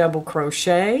 more double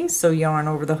crochet, so yarn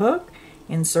over the hook,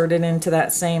 insert it into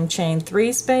that same chain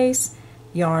 3 space,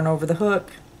 yarn over the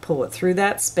hook, pull it through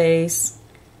that space,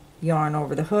 yarn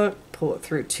over the hook, pull it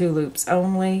through 2 loops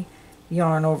only,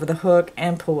 yarn over the hook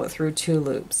and pull it through 2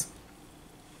 loops.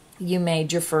 You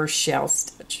made your first shell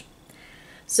stitch.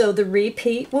 So the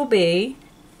repeat will be,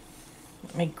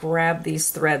 let me grab these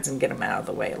threads and get them out of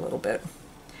the way a little bit.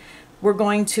 We're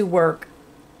going to work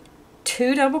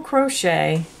 2 double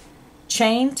crochet,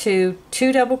 chain 2,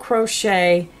 2 double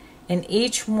crochet in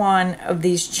each one of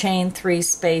these chain 3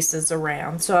 spaces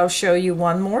around. So I'll show you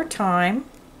one more time.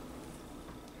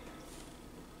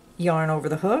 Yarn over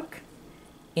the hook,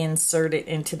 insert it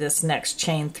into this next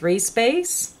chain 3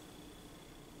 space,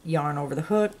 yarn over the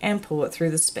hook and pull it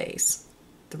through the space.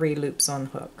 3 loops on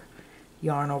hook.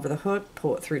 Yarn over the hook,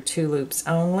 pull it through 2 loops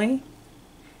only,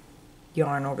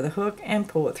 yarn over the hook and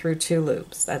pull it through 2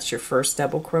 loops. That's your first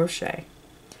double crochet.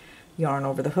 yarn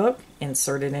over the hook,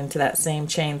 insert it into that same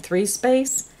chain 3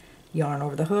 space, yarn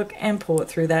over the hook and pull it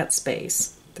through that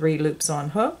space. 3 loops on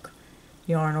hook,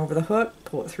 yarn over the hook,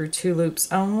 pull it through 2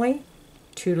 loops only,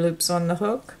 2 loops on the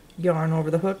hook, yarn over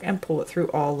the hook and pull it through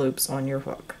all loops on your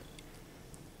hook.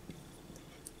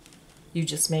 You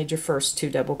just made your first 2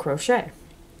 double crochet.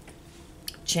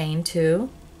 Chain 2,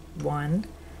 1,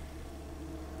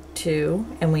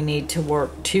 2, and we need to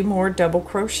work 2 more double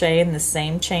crochet in the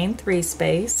same chain 3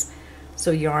 space.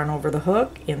 So yarn over the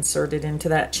hook, insert it into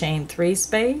that chain 3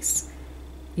 space,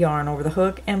 yarn over the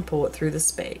hook and pull it through the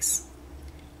space.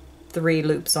 3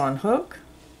 loops on hook,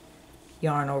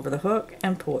 yarn over the hook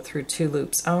and pull it through 2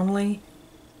 loops only,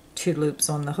 2 loops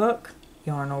on the hook,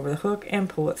 yarn over the hook and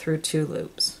pull it through 2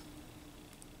 loops.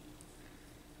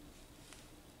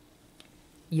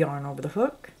 Yarn over the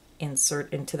hook,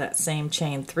 insert into that same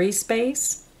chain 3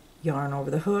 space, yarn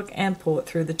over the hook and pull it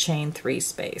through the chain 3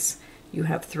 space. You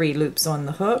have 3 loops on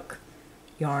the hook,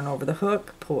 yarn over the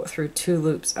hook, pull it through 2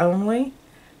 loops only.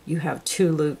 You have 2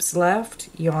 loops left,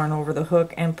 yarn over the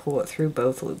hook and pull it through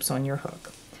both loops on your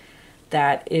hook.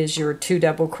 That is your 2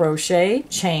 double crochet,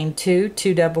 chain 2,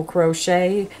 2 double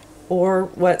crochet, or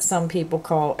what some people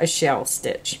call a shell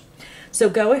stitch. So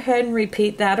go ahead and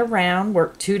repeat that around.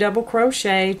 Work 2 double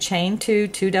crochet, chain 2,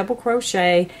 2 double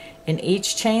crochet in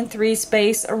each chain 3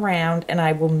 space around, and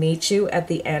I will meet you at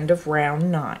the end of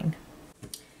round 9.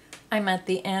 I'm at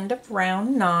the end of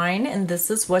round 9, and this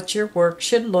is what your work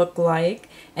should look like,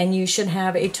 and you should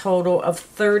have a total of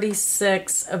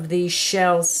 36 of these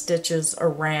shell stitches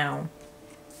around.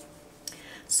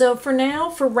 So for now,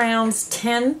 for rounds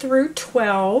 10 through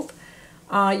 12,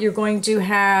 you're going to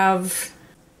have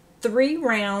 3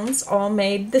 rounds all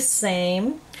made the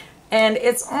same, and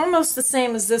it's almost the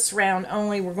same as this round,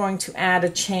 only we're going to add a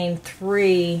chain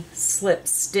 3 slip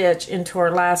stitch into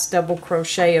our last double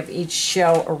crochet of each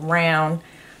shell around.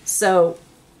 So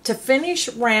to finish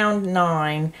round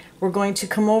 9, we're going to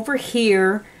come over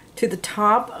here to the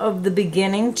top of the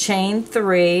beginning chain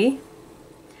 3.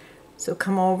 So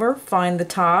come over, find the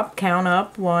top, count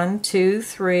up 1, 2,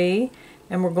 3,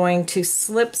 and we're going to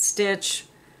slip stitch,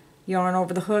 yarn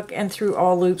over the hook and through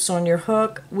all loops on your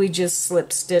hook. We just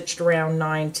slip stitched round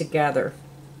 9 together.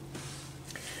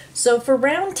 So for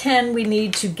round 10, we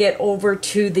need to get over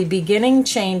to the beginning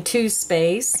chain 2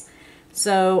 space.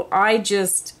 So I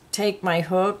just take my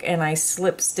hook and I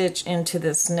slip stitch into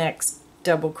this next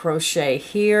double crochet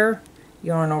here,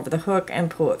 yarn over the hook and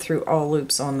pull it through all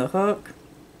loops on the hook.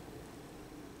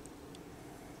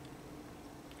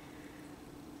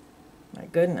 My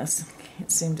goodness,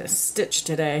 can't seem to stitch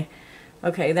today.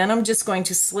 Okay, then I'm just going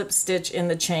to slip stitch in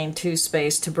the chain 2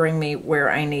 space to bring me where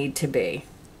I need to be.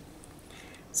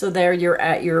 So there you're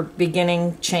at your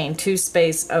beginning chain 2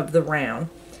 space of the round.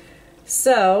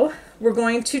 So we're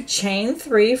going to chain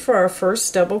 3 for our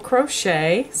first double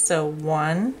crochet. So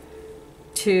 1,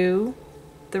 2,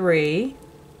 3.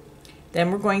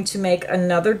 Then we're going to make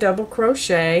another double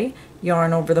crochet,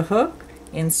 yarn over the hook,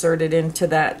 insert it into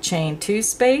that chain 2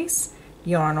 space,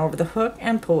 yarn over the hook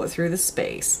and pull it through the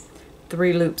space.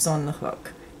 3 loops on the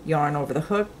hook, yarn over the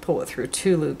hook, pull it through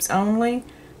 2 loops only,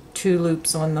 2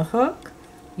 loops on the hook,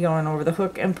 yarn over the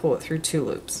hook and pull it through 2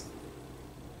 loops.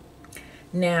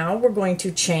 Now we're going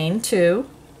to chain 2,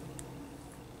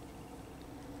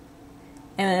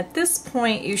 and at this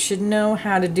point you should know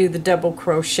how to do the double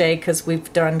crochet because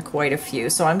we've done quite a few.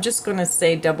 So I'm just going to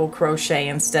say double crochet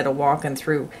instead of walking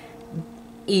through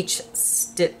each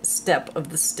step of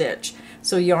the stitch.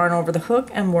 So yarn over the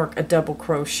hook and work a double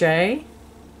crochet,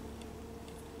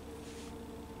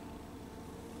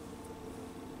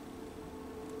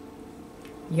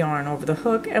 yarn over the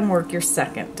hook and work your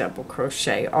second double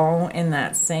crochet, all in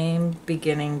that same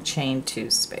beginning chain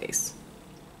 2 space.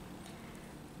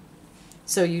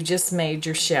 So you just made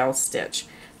your shell stitch.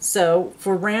 So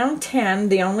for round 10,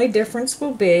 the only difference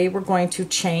will be we're going to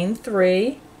chain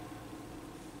 3,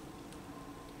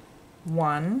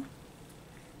 1,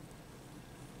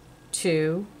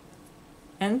 2,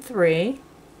 and 3,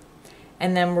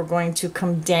 and then we're going to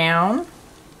come down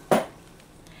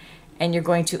and you're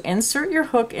going to insert your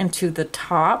hook into the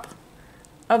top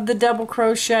of the double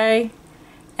crochet,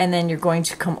 and then you're going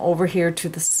to come over here to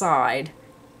the side.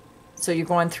 So you're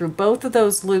going through both of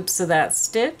those loops of that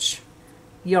stitch,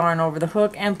 yarn over the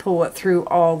hook and pull it through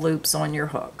all loops on your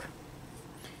hook.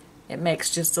 It makes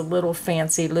just a little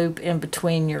fancy loop in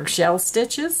between your shell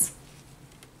stitches.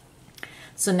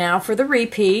 So now for the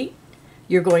repeat,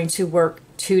 you're going to work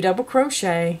 2 double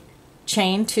crochet,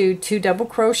 chain 2, 2 double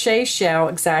crochet shell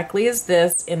exactly as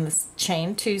this in the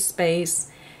chain 2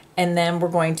 space, and then we're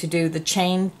going to do the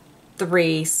chain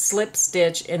 3 slip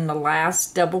stitch in the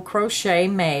last double crochet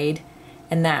made,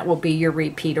 and that will be your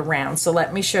repeat around. So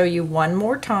let me show you one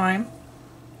more time.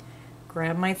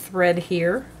 Grab my thread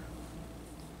here,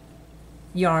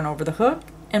 yarn over the hook,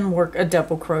 and work a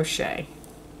double crochet.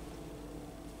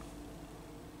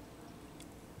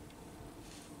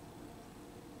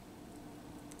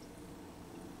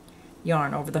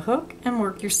 Yarn over the hook and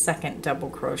work your second double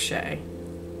crochet.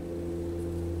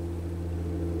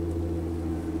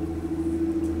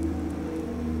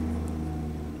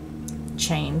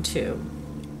 Chain 2.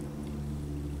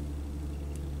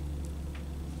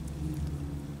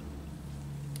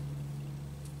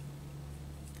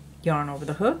 Yarn over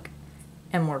the hook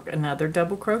and work another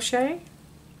double crochet,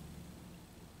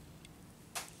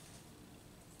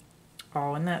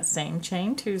 all in that same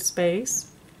chain 2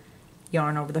 space.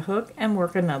 Yarn over the hook and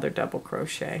work another double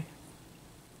crochet.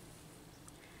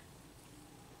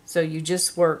 So you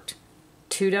just worked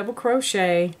 2 double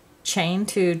crochet, chain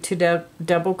 2, 2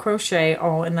 double crochet,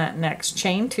 all in that next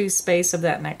chain 2 space of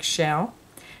that next shell.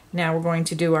 Now we're going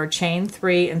to do our chain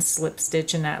 3 and slip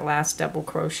stitch in that last double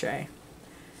crochet.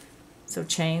 So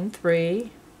chain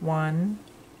 3, 1,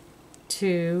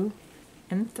 2,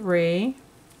 and 3.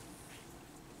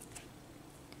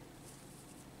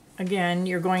 Again,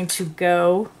 you're going to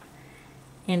go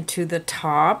into the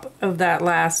top of that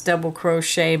last double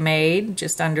crochet made,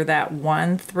 just under that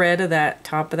one thread of that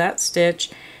top of that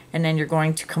stitch, and then you're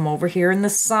going to come over here in the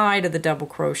side of the double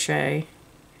crochet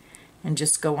and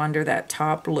just go under that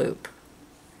top loop.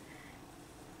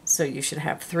 So you should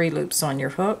have 3 loops on your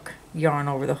hook, yarn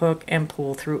over the hook, and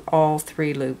pull through all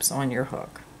 3 loops on your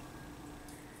hook.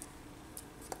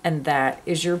 And that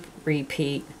is your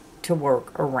repeat to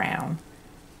work around.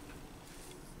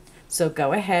 So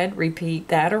go ahead, repeat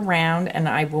that around, and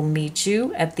I will meet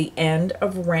you at the end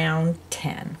of round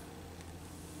 10.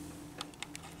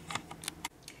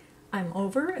 I'm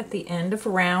over at the end of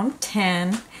round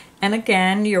 10, and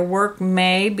again, your work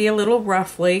may be a little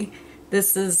roughly.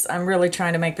 I'm really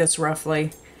trying to make this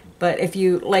roughly, but if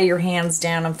you lay your hands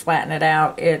down and flatten it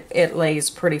out, it lays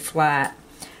pretty flat.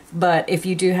 But if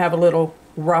you do have a little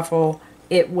ruffle,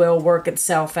 it will work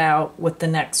itself out with the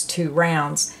next 2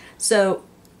 rounds. So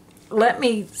let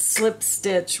me slip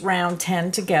stitch round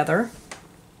 10 together.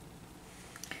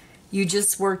 You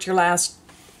just worked your last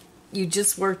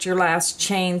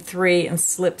chain 3 and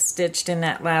slip stitched in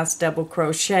that last double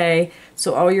crochet.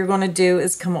 So all you're going to do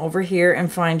is come over here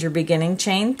and find your beginning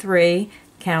chain 3,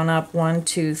 count up 1,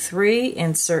 2, 3,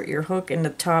 insert your hook in the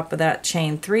top of that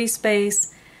chain 3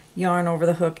 space, yarn over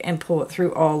the hook, and pull it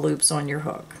through all loops on your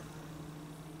hook.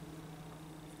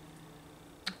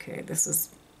 Okay, this is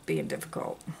being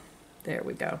difficult. There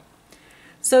we go.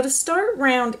 So to start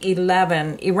round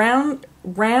 11,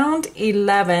 round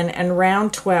 11 and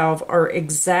round 12 are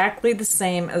exactly the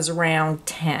same as round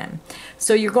 10.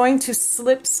 So you're going to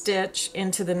slip stitch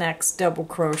into the next double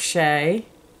crochet.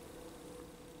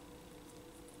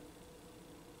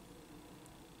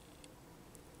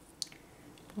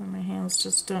 Boy, my hands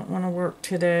just don't want to work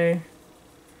today.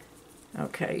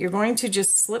 Okay, you're going to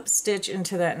just slip stitch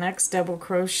into that next double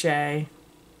crochet.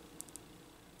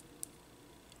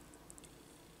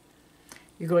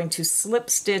 You're going to slip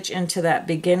stitch into that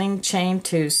beginning chain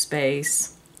 2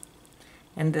 space,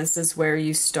 and this is where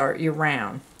you start your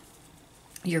round.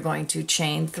 You're going to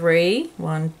chain 3,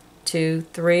 1, 2,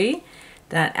 3.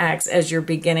 That acts as your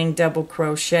beginning double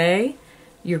crochet.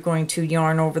 You're going to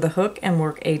yarn over the hook and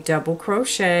work a double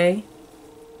crochet,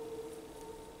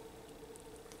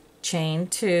 chain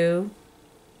 2,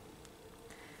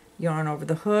 yarn over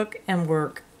the hook and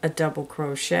work a double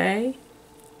crochet,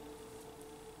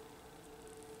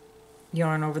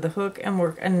 yarn over the hook and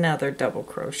work another double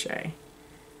crochet.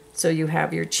 So you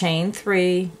have your chain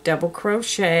 3, double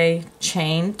crochet,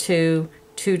 chain 2,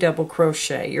 2 double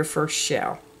crochet, your first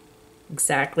shell,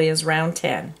 exactly as round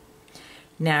 10.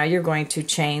 Now you're going to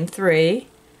chain 3,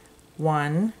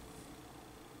 1,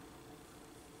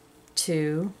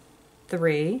 2,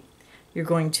 3. You're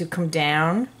going to come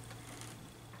down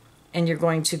and you're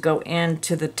going to go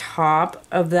into the top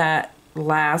of that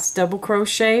last double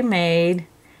crochet made,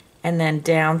 and then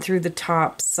down through the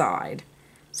top side.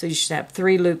 So you should have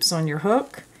 3 loops on your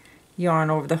hook,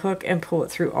 yarn over the hook, and pull it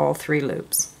through all 3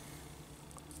 loops.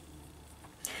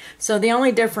 So the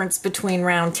only difference between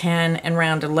round 10 and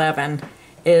round 11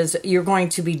 is you're going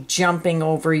to be jumping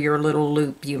over your little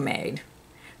loop you made.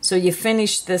 So you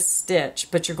finish this stitch,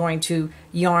 but you're going to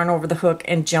yarn over the hook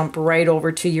and jump right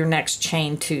over to your next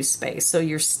chain 2 space. So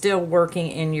you're still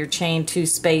working in your chain 2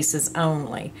 spaces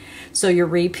only. So your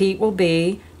repeat will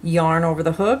be yarn over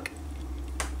the hook,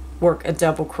 work a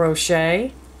double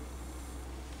crochet,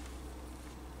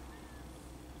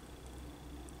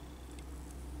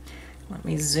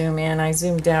 me zoom in. I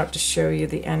zoomed out to show you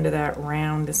the end of that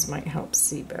round. This might help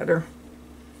see better.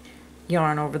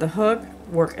 Yarn over the hook,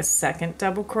 work a second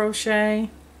double crochet.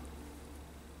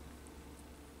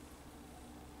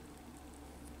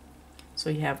 So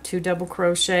you have 2 double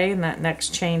crochet in that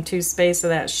next chain 2 space of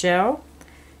that shell.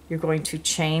 You're going to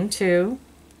chain 2,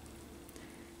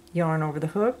 yarn over the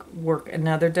hook, work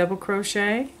another double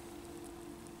crochet,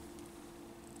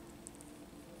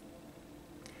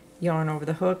 yarn over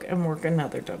the hook, and work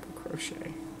another double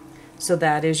crochet. So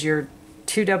that is your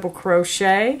 2 double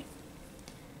crochet,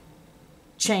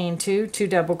 chain 2, 2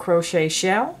 double crochet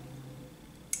shell,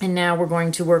 and now we're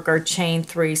going to work our chain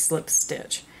 3 slip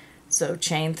stitch. So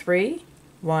chain 3,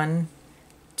 1,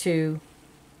 2,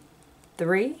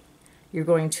 3. You're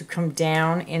going to come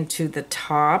down into the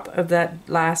top of that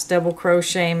last double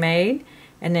crochet made,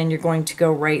 and then you're going to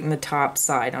go right in the top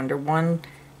side under 1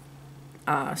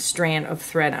 strand of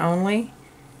thread only,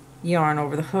 yarn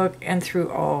over the hook and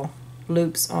through all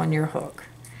loops on your hook.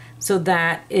 So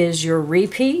that is your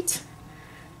repeat.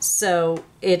 So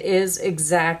it is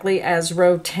exactly as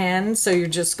row 10, so you're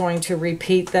just going to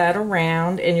repeat that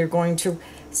around, and you're going to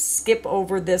skip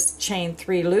over this chain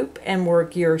 3 loop and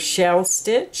work your shell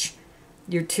stitch,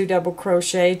 your 2 double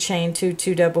crochet, chain 2,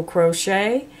 2 double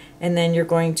crochet, and then you're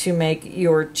going to make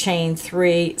your chain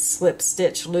 3 slip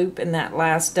stitch loop in that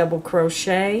last double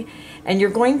crochet, and you're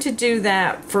going to do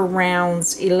that for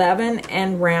rounds 11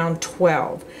 and round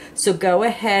 12. So go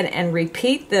ahead and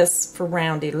repeat this for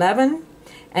round 11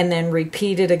 and then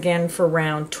repeat it again for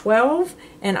round 12,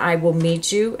 and I will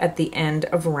meet you at the end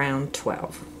of round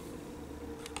 12.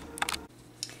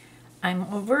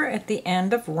 I'm over at the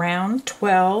end of round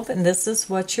 12, and this is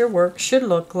what your work should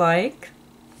look like.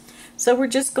 So we're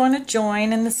just going to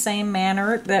join in the same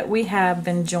manner that we have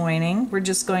been joining. We're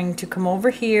just going to come over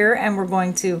here and we're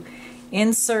going to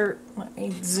insert, let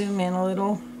me zoom in a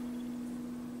little.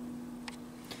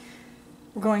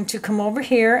 We're going to come over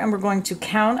here and we're going to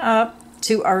count up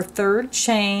to our 3rd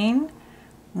chain.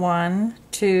 1,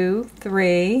 2,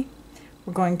 3.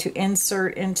 We're going to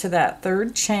insert into that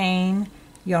 3rd chain,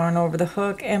 yarn over the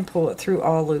hook, and pull it through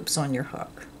all loops on your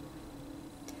hook.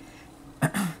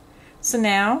 So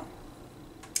now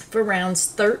for rounds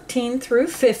 13 through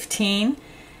 15,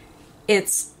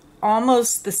 it's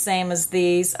almost the same as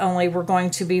these, only we're going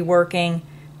to be working,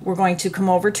 we're going to come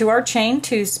over to our chain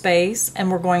 2 space and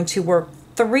we're going to work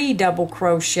 3 double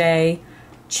crochet,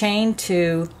 chain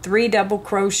 2, 3 double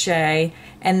crochet,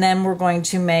 and then we're going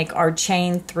to make our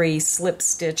chain 3 slip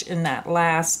stitch in that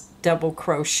last double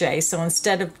crochet. So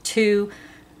instead of 2,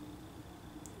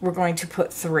 we're going to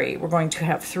put 3. We're going to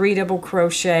have 3 double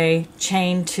crochet,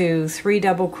 chain 2, 3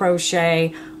 double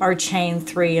crochet, our chain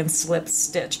 3, and slip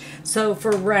stitch. So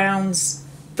for rounds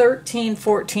 13,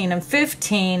 14, and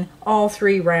 15, all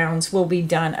 3 rounds will be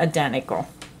done identical.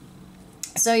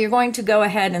 So you're going to go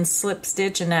ahead and slip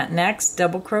stitch in that next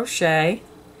double crochet,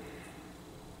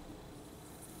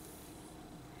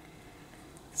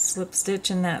 slip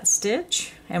stitch in that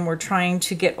stitch, and we're trying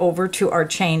to get over to our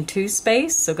chain 2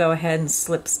 space, so go ahead and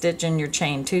slip stitch in your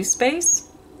chain 2 space.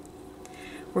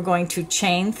 We're going to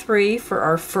chain 3 for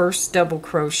our first double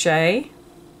crochet,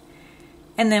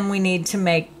 and then we need to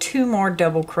make 2 more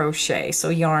double crochet. So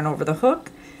yarn over the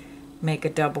hook, make a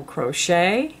double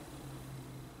crochet,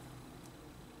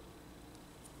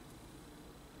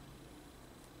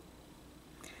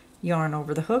 yarn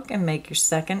over the hook and make your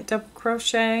second double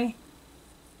crochet.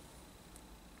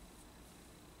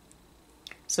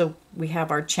 So we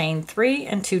have our chain 3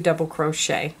 and 2 double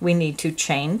crochet. We need to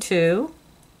chain 2,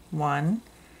 1,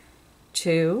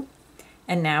 2,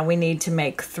 and now we need to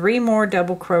make 3 more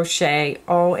double crochet,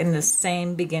 all in the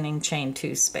same beginning chain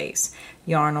 2 space.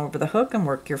 Yarn over the hook and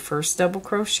work your first double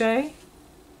crochet,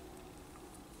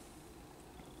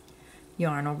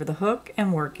 yarn over the hook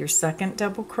and work your second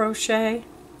double crochet.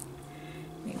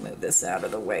 Let me move this out of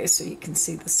the way so you can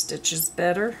see the stitches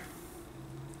better.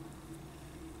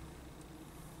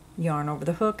 Yarn over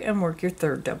the hook and work your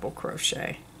third double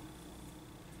crochet.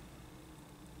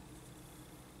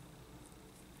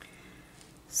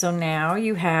 So now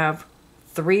you have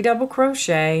 3 double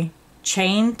crochet,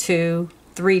 chain 2,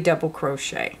 3 double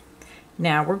crochet.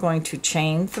 Now we're going to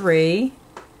chain 3,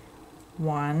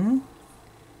 1,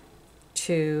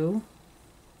 2,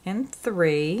 and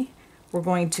 3. We're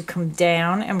going to come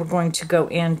down and we're going to go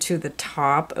into the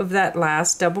top of that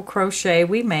last double crochet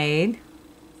we made,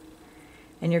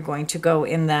 and you're going to go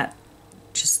in that,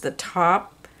 just the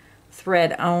top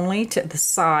thread only, to the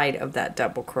side of that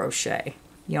double crochet.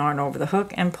 Yarn over the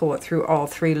hook and pull it through all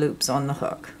 3 loops on the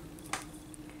hook.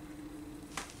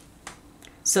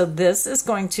 So this is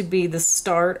going to be the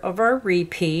start of our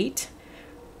repeat.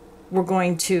 we're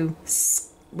going to,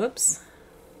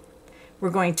 we're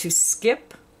going to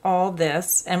skip all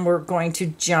this, and we're going to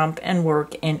jump and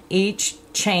work in each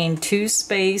chain 2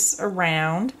 space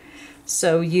around.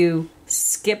 So you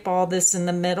skip all this in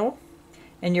the middle,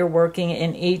 and you're working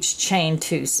in each chain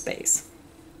 2 space.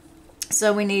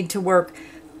 So we need to work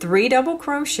 3 double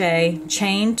crochet,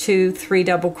 chain 2, 3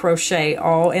 double crochet,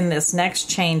 all in this next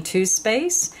chain 2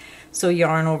 space. So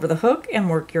yarn over the hook and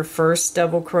work your first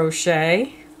double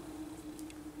crochet.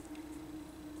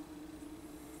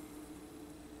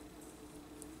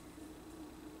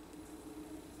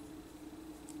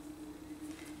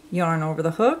 Yarn over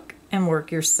the hook and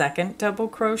work your second double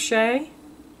crochet.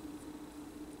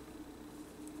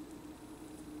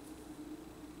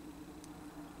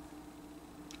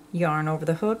 Yarn over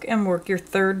the hook and work your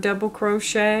third double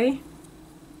crochet.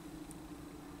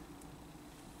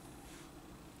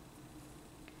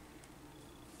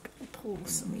 Pull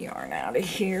some yarn out of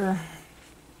here.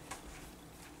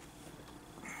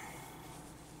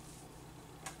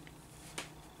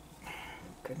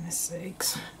 Goodness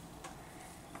sakes.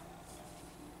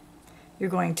 You're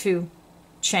going to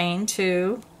chain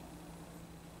 2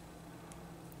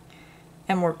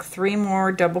 and work 3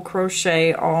 more double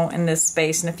crochet all in this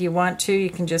space. And if you want to,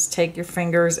 you can just take your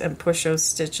fingers and push those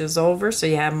stitches over so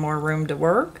you have more room to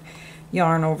work.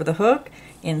 Yarn over the hook,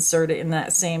 insert it in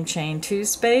that same chain 2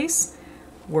 space,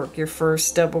 work your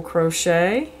first double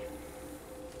crochet,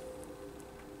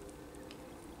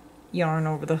 yarn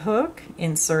over the hook,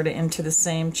 insert it into the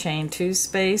same chain 2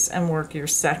 space and work your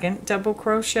second double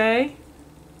crochet,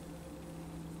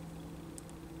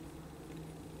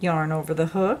 yarn over the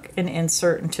hook and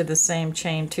insert into the same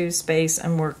chain 2 space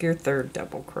and work your third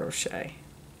double crochet.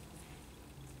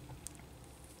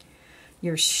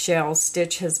 Your shell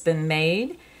stitch has been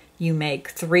made. You make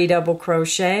 3 double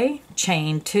crochet,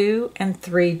 chain 2 and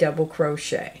 3 double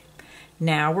crochet.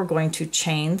 Now we're going to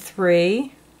chain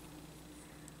 3,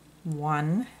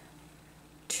 1,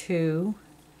 2,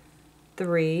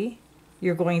 3.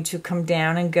 You're going to come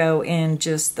down and go in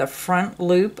just the front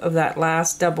loop of that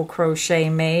last double crochet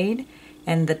made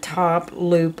and the top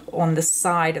loop on the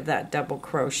side of that double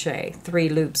crochet. 3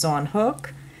 loops on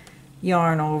hook,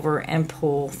 yarn over and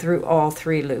pull through all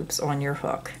 3 loops on your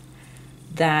hook.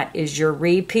 That is your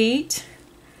repeat.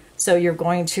 So you're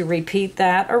going to repeat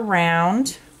that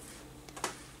around.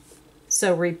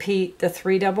 So repeat the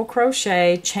 3 double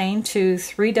crochet, chain 2,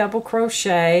 3 double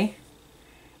crochet,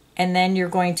 and then you're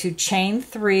going to chain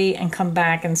 3 and come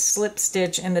back and slip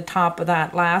stitch in the top of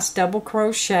that last double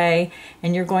crochet,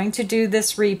 and you're going to do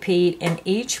this repeat in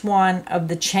each one of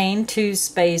the chain 2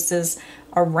 spaces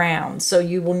around. So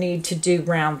you will need to do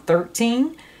round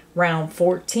 13, round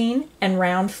 14, and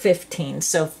round 15.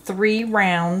 So 3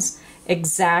 rounds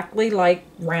exactly like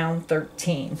round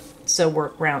 13. So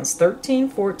work rounds 13,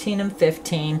 14, and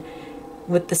 15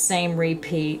 with the same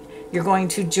repeat. You're going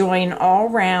to join all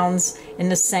rounds in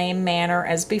the same manner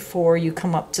as before. You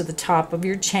come up to the top of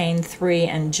your chain 3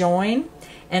 and join,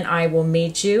 and I will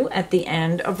meet you at the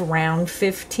end of round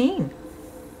 15.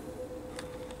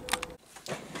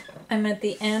 I'm at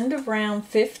the end of round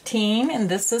 15, and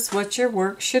this is what your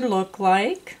work should look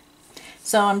like.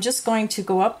 So I'm just going to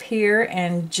go up here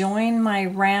and join my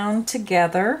round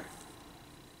together.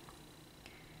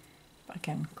 If I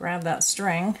can grab that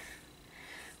string.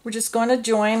 We're just going to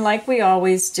join like we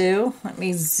always do. Let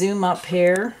me zoom up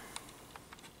here.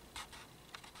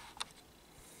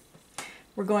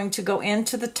 We're going to go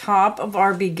into the top of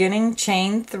our beginning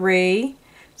chain 3.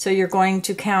 So you're going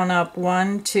to count up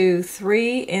 1, 2,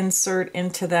 3, insert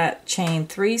into that chain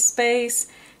 3 space,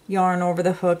 yarn over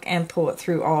the hook and pull it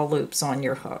through all loops on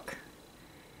your hook.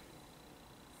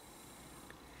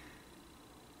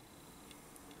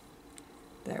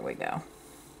 There we go.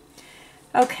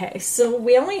 Okay, so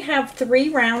we only have 3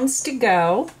 rounds to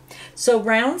go. So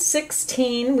round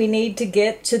 16 we need to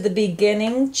get to the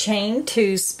beginning chain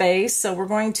 2 space. So we're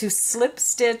going to slip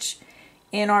stitch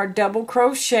in our double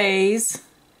crochets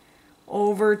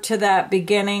over to that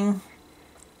beginning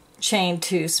chain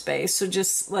 2 space. So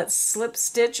just let's slip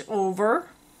stitch over.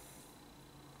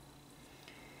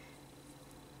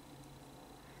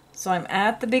 So I'm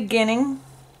at the beginning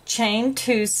chain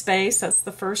 2 space. That's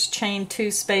the first chain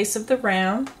 2 space of the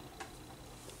round.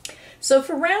 So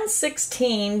for round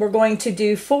 16 we're going to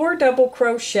do 4 double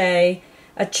crochet,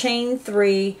 a chain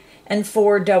 3, and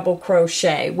 4 double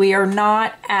crochet. We are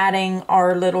not adding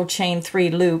our little chain 3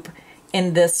 loop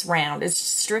in this round. It's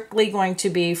strictly going to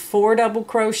be 4 double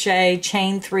crochet,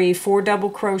 chain 3, 4 double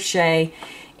crochet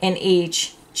in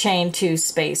each chain 2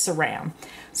 space around.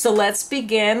 So let's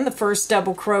begin. The first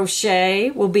double crochet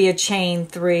will be a chain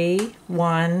 3,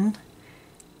 1,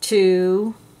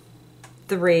 2,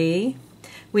 3.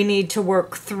 We need to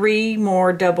work 3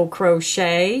 more double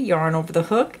crochet, yarn over the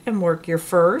hook and work your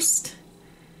first,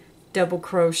 double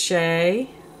crochet,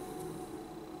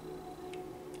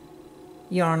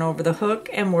 yarn over the hook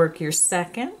and work your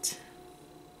second,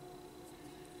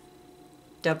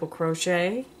 double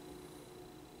crochet,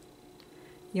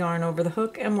 yarn over the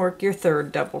hook and work your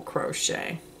third double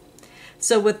crochet.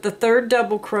 So with the third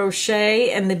double crochet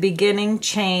and the beginning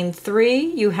chain 3,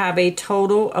 you have a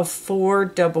total of 4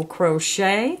 double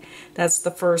crochet. That's the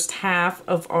first half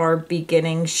of our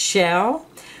beginning shell.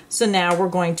 So now we're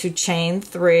going to chain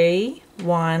 3,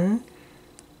 1,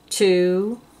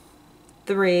 2,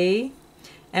 3,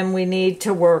 and we need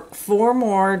to work 4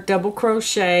 more double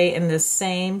crochet in the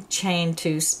same chain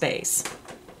 2 space.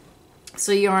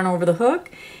 So yarn over the hook,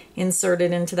 insert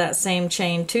it into that same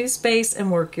chain 2 space and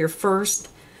work your first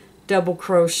double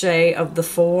crochet of the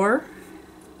 4.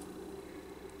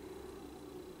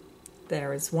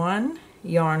 There is 1.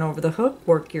 Yarn over the hook,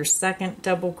 work your second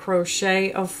double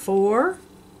crochet of 4.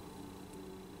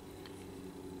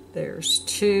 There's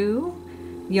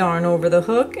 2. Yarn over the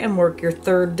hook and work your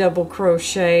third double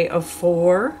crochet of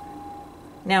 4.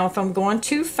 Now if I'm going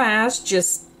too fast,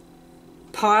 just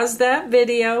pause that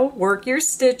video, work your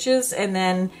stitches, and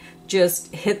then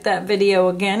just hit that video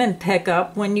again and pick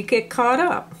up when you get caught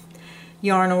up.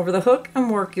 Yarn over the hook and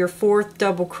work your 4th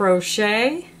double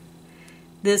crochet.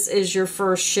 This is your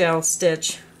first shell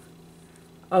stitch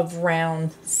of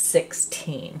round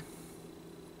 16.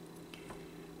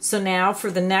 So now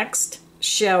for the next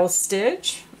shell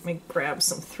stitch, let me grab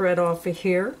some thread off of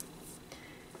here.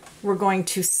 We're going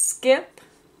to skip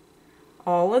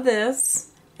all of this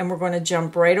and we're going to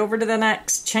jump right over to the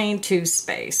next chain 2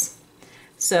 space.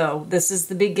 So this is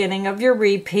the beginning of your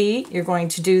repeat. You're going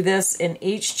to do this in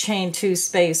each chain 2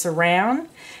 space around.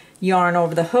 Yarn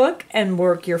over the hook and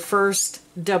work your first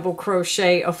double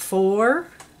crochet of 4.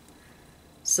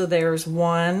 So there's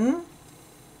 1.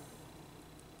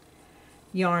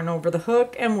 Yarn over the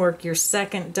hook and work your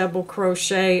second double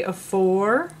crochet of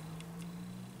 4.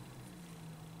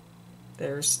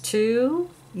 There's 2.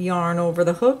 Yarn over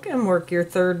the hook and work your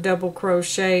third double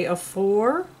crochet of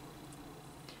 4.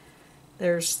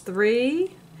 There's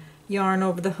 3. Yarn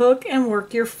over the hook and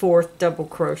work your 4th double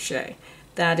crochet.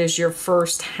 That is your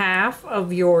first half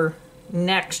of your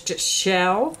next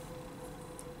shell.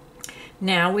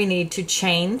 Now we need to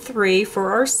chain 3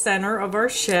 for our center of our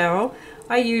shell.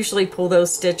 I usually pull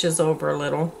those stitches over a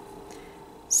little.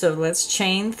 So let's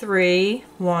chain 3,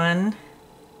 1,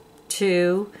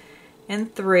 2,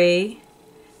 and 3.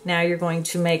 Now you're going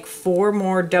to make 4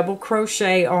 more double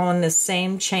crochet all in the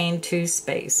same chain 2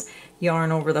 space.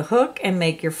 Yarn over the hook and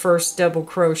make your first double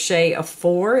crochet of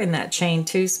 4 in that chain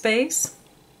 2 space.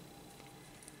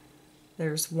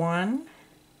 There's 1.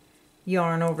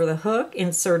 Yarn over the hook,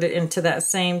 insert it into that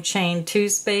same chain 2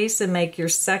 space and make your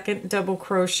second double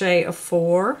crochet of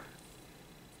 4.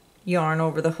 Yarn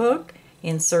over the hook,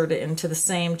 insert it into the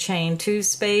same chain 2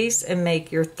 space and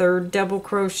make your third double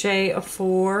crochet of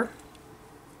 4.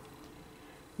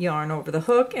 Yarn over the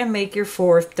hook and make your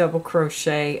 4th double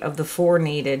crochet of the 4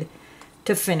 needed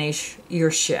to finish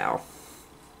your shell.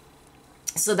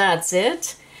 So that's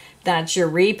it. That's your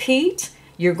repeat.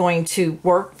 You're going to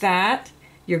work that.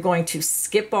 You're going to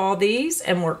skip all these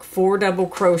and work 4 double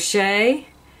crochet,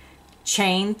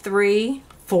 chain 3,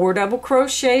 4 double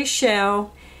crochet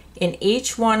shell in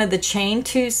each one of the chain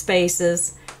 2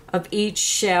 spaces of each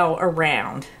shell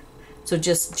around. So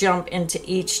just jump into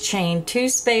each chain 2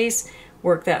 space,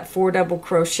 work that 4 double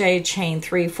crochet, chain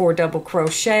 3, 4 double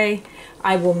crochet.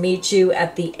 I will meet you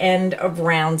at the end of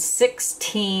round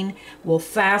 16. We'll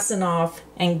fasten off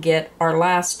and get our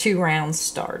last 2 rounds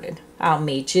started. I'll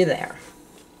meet you there.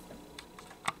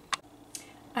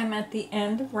 I'm at the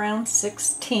end of round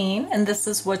 16 and this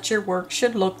is what your work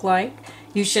should look like.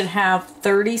 You should have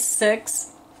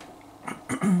 36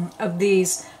 of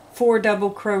these 4 double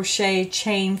crochet,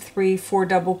 chain 3, 4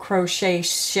 double crochet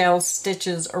shell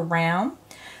stitches around.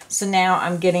 So now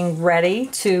I'm getting ready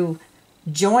to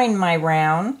join my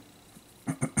round.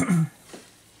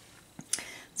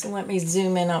 So let me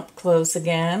zoom in up close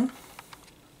again.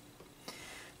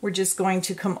 We're just going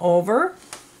to come over.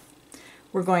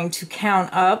 We're going to count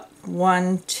up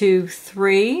 1, 2,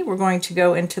 3. We're going to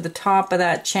go into the top of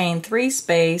that chain 3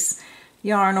 space,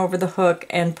 yarn over the hook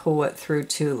and pull it through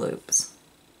 2 loops.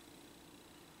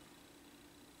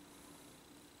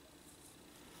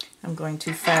 I'm going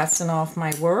to fasten off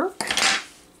my work.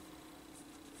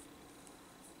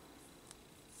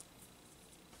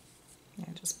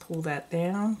 And just pull that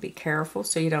down. Be careful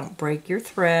so you don't break your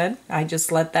thread. I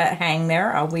just let that hang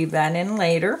there. I'll weave that in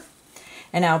later.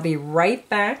 and I'll be right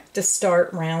back to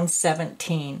start round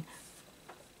 17.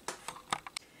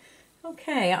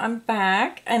 Okay, I'm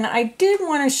back, and I did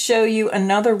want to show you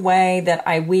another way that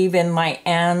I weave in my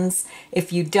ends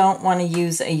if you don't want to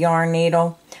use a yarn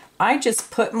needle. I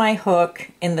just put my hook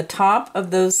in the top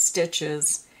of those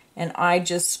stitches and I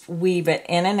just weave it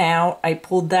in and out. I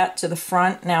pulled that to the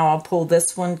front, now I'll pull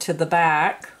this one to the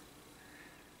back.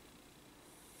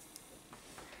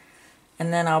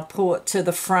 And then I'll pull it to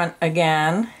the front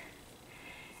again.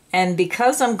 And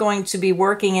because I'm going to be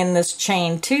working in this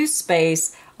chain 2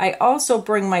 space, I also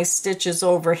bring my stitches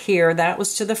over here. That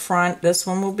was to the front, this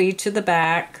one will be to the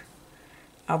back.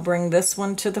 I'll bring this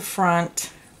one to the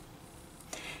front.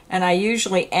 And I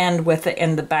usually end with it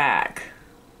in the back.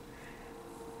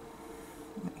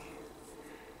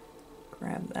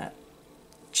 Grab that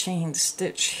chain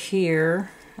stitch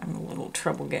here. I'm a little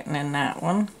trouble getting in that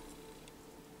one.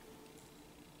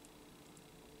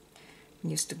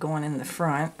 I'm used to going in the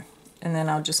front. And then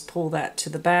I'll just pull that to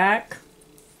the back.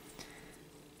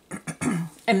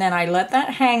 And then I let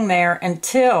that hang there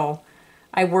until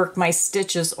I work my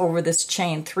stitches over this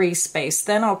chain 3 space.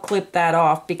 Then I'll clip that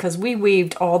off because we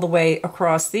weaved all the way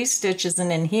across these stitches and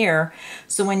in here.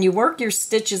 So when you work your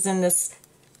stitches in this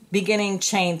beginning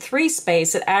chain 3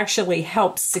 space, it actually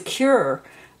helps secure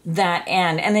that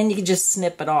end, and then you can just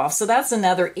snip it off. So that's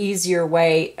another easier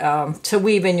way to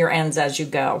weave in your ends as you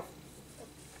go.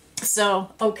 So,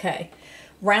 okay.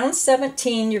 Round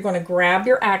 17, you're going to grab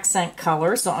your accent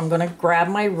color. So I'm going to grab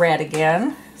my red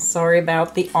again. Sorry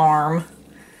about the arm.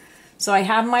 So I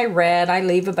have my red. I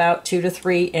leave about 2 to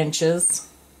 3 inches.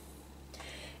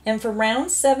 And for round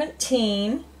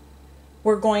 17,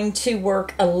 we're going to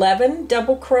work 11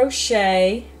 double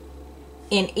crochet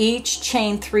in each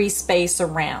chain 3 space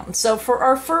around. So for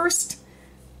our first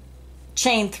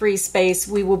chain 3 space,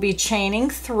 we will be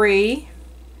chaining 3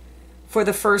 for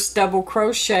the first double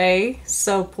crochet.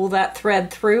 So pull that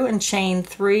thread through and chain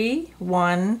 3,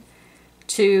 1,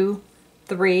 2,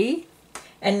 3,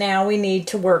 and now we need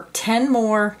to work 10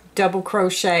 more double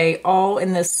crochet all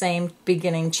in the same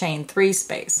beginning chain 3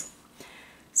 space.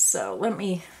 So let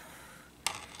me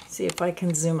see if I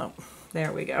can zoom up.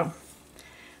 There we go.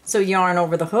 So yarn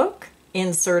over the hook,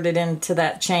 insert it into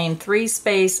that chain 3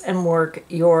 space and work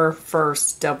your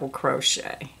first double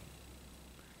crochet.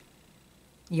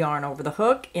 Yarn over the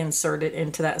hook, insert it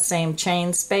into that same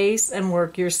chain space and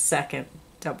work your second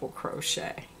double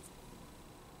crochet.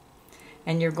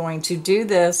 And you're going to do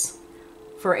this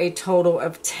for a total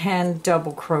of 10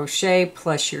 double crochet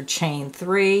plus your chain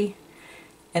 3,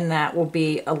 and that will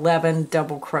be 11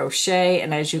 double crochet.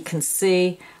 And as you can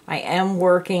see, I am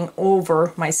working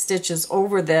over my stitches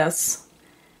over this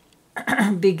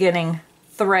beginning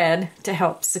thread to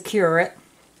help secure it.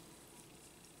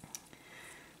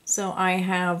 So I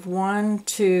have 1,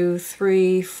 2,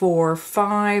 3, 4,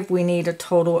 5. We need a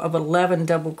total of 11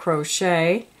 double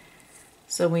crochet.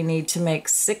 So we need to make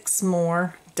 6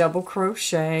 more double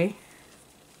crochet.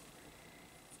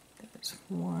 There's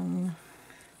 1.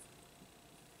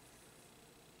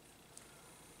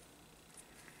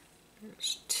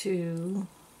 There's 2.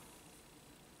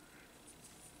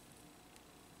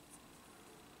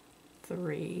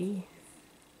 3.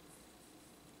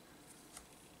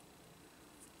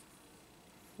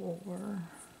 4,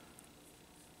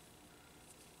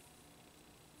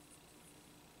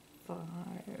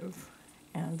 5,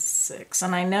 and 6.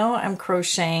 And I know I'm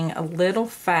crocheting a little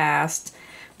fast,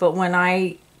 but when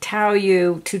I tell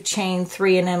you to chain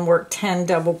 3 and then work 10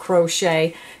 double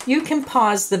crochet, you can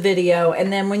pause the video,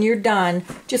 and then when you're done,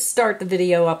 just start the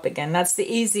video up again. That's the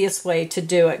easiest way to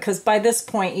do it, because by this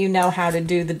point you know how to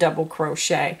do the double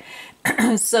crochet.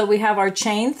 So we have our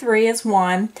chain 3 as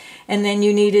 1, and then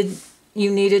you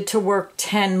needed to work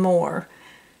 10 more.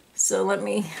 So let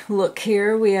me look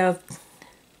here. We have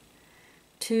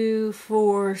 2,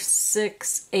 4,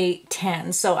 6, 8,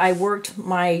 10. So I worked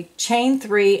my chain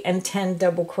 3 and 10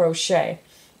 double crochet.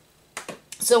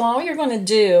 So all you're going to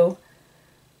do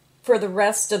for the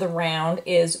rest of the round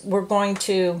is we're going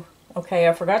to, okay,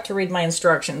 I forgot to read my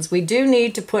instructions. We do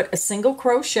need to put a single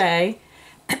crochet,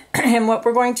 and what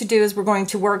we're going to do is we're going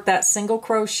to work that single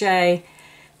crochet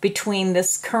between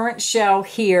this current shell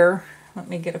here. Let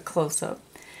me get a close-up.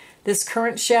 This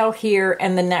current shell here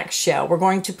and the next shell. We're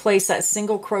going to place that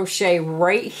single crochet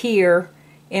right here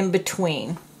in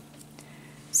between.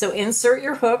 So insert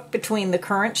your hook between the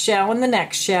current shell and the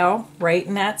next shell, right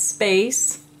in that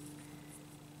space.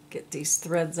 Get these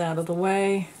threads out of the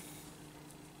way.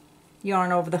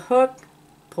 Yarn over the hook,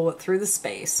 pull it through the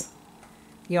space.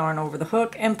 Yarn over the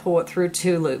hook and pull it through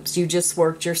 2 loops. You just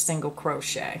worked your single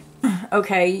crochet.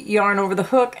 Okay, yarn over the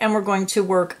hook, and we're going to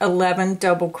work 11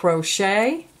 double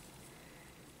crochet.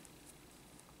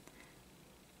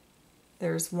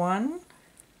 There's 1,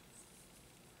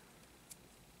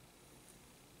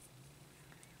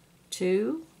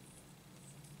 2,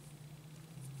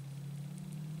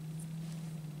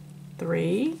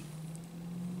 3,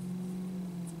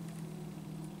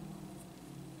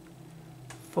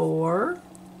 4,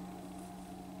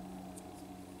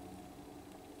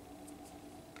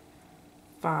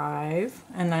 5,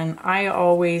 and then I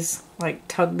always like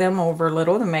tug them over a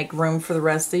little to make room for the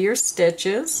rest of your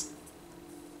stitches.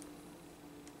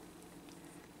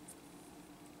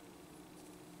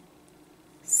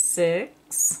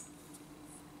 6,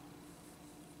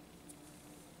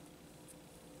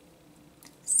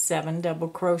 7 double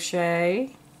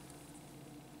crochet,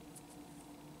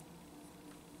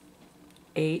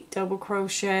 8 double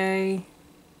crochet,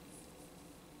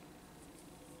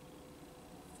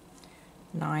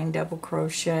 9 double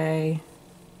crochet,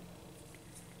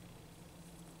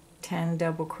 10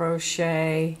 double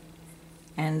crochet,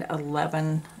 and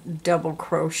 11 double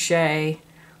crochet,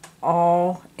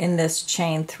 all in this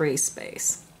chain 3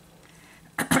 space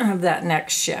of that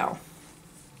next shell.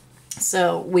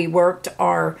 So we worked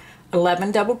our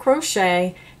 11 double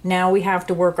crochet. Now we have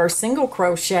to work our single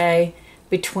crochet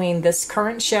between this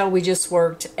current shell we just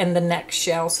worked and the next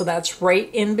shell. So that's right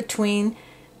in between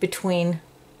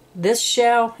this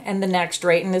shell and the next,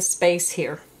 right in this space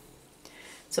here.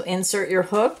 So insert your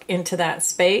hook into that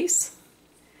space,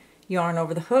 yarn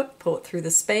over the hook, pull it through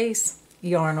the space,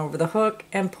 yarn over the hook,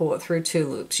 and pull it through 2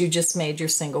 loops. You just made your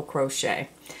single crochet.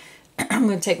 I'm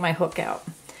going to take my hook out.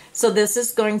 So this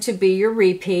is going to be your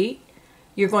repeat.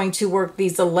 You're going to work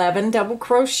these 11 double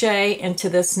crochet into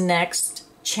this next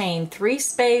chain 3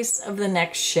 space of the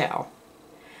next shell.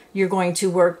 You're going to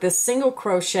work this single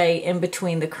crochet in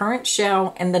between the current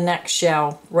shell and the next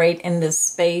shell, right in this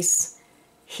space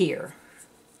here.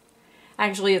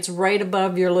 Actually, it's right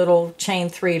above your little chain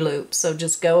 3 loop, so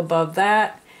just go above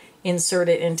that, insert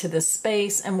it into this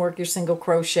space, and work your single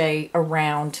crochet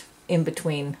around in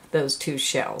between those 2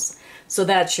 shells. So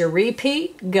that's your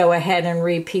repeat. Go ahead and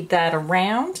repeat that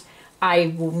around.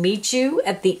 I will meet you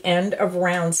at the end of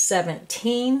round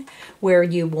 17, where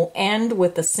you will end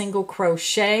with a single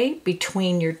crochet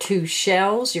between your 2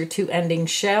 shells, your 2 ending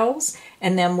shells,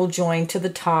 and then we'll join to the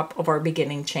top of our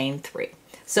beginning chain 3.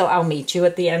 So I'll meet you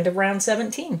at the end of round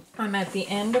 17. I'm at the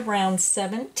end of round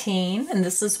 17, and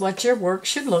this is what your work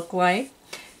should look like.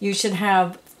 You should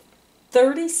have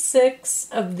 36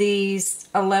 of these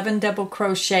 11 double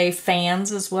crochet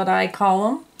fans is what I call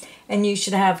them, and you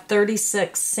should have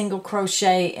 36 single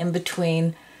crochet in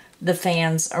between the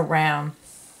fans around.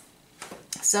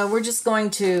 So we're just going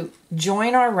to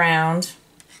join our round.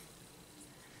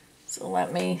 So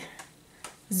let me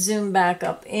zoom back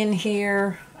up in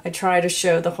here. I try to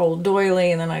show the whole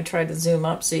doily, and then I try to zoom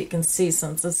up so you can see,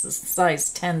 since this is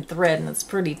size 10 thread and it's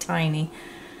pretty tiny.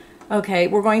 Okay,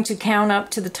 we're going to count up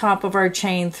to the top of our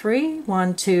chain 3.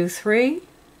 1, 2, 3.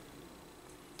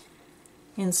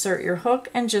 Insert your hook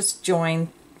and just join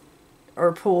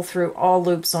or pull through all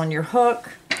loops on your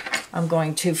hook. I'm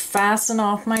going to fasten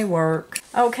off my work.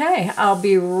 Okay, I'll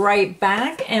be right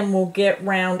back, and we'll get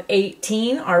round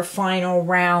 18, our final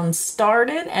round,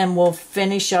 started, and we'll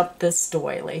finish up this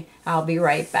doily. I'll be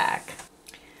right back.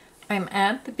 I'm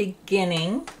at the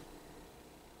beginning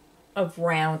of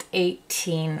round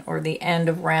 18, or the end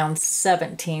of round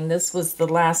 17. This was the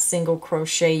last single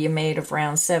crochet you made of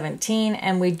round 17,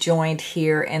 and we joined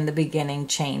here in the beginning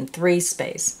chain 3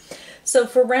 space. So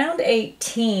for round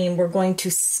 18, we're going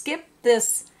to skip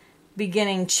this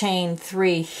beginning chain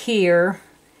 3 here.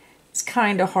 It's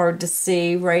kind of hard to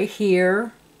see right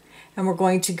here, and we're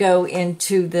going to go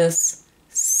into this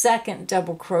second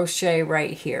double crochet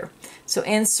right here. So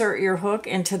insert your hook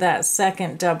into that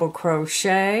second double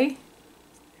crochet.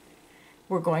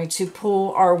 We're going to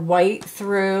pull our white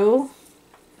through.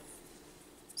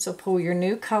 So pull your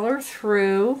new color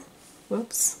through.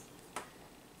 Whoops.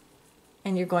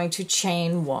 And you're going to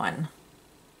chain 1.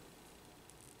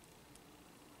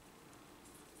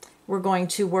 We're going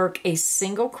to work a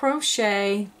single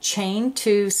crochet, chain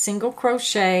 2, single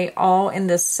crochet, all in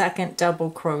the second double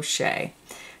crochet.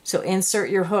 So insert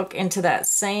your hook into that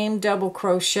same double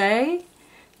crochet,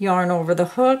 yarn over the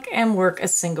hook, and work a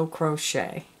single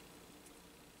crochet.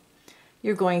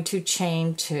 You're going to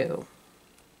chain 2.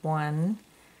 1,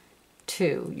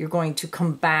 2. You're going to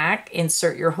come back,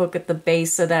 insert your hook at the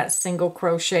base of that single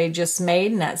crochet just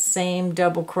made in that same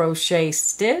double crochet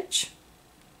stitch,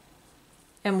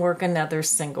 and work another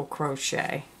single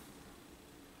crochet.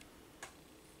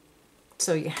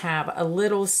 So you have a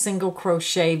little single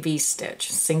crochet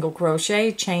V-stitch. Single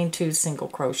crochet, chain 2, single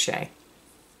crochet.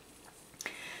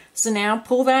 So now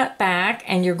pull that back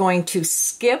and you're going to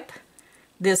skip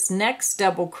this next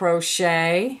double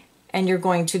crochet and you're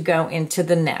going to go into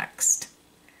the next.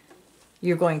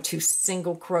 You're going to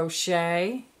single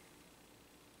crochet,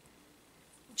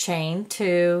 chain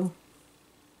 2,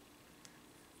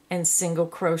 and single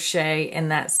crochet in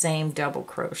that same double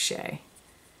crochet.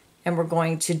 And we're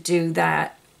going to do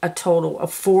that a total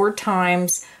of 4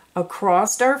 times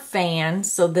across our fan.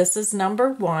 So this is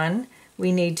number 1.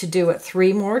 We need to do it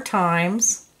 3 more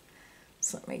times.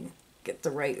 So let me get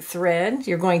the right thread.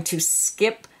 You're going to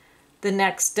skip the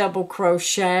next double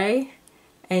crochet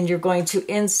and you're going to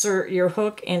insert your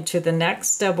hook into the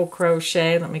next double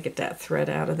crochet. Let me get that thread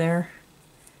out of there.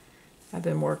 I've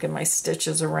been working my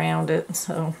stitches around it.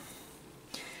 So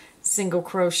single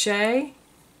crochet,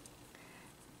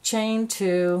 chain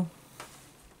 2,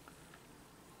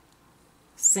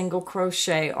 single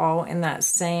crochet, all in that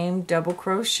same double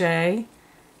crochet.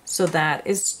 So that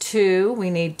is 2. We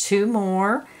need 2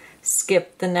 more.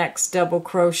 Skip the next double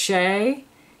crochet,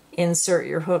 insert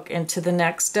your hook into the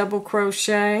next double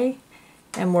crochet,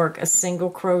 and work a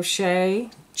single crochet,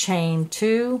 chain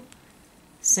 2,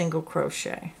 single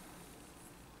crochet.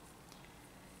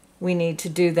 We need to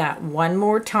do that 1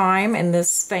 more time in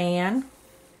this fan.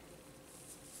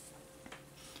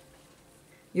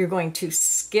 You're going to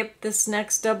skip this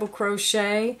next double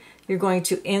crochet. You're going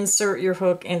to insert your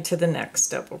hook into the next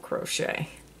double crochet.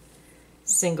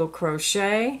 Single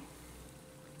crochet,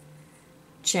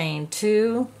 chain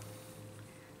 2,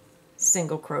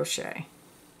 single crochet.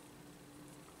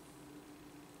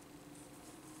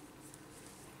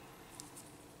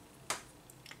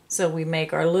 So we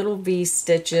make our little V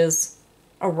stitches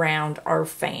around our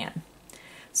fan.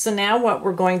 So now what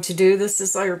we're going to do, this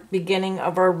is our beginning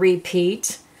of our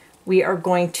repeat. We are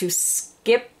going to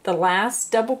skip the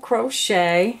last double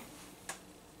crochet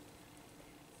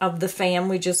of the fan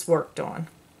we just worked on.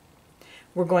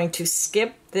 We're going to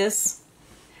skip this.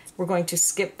 We're going to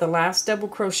skip the last double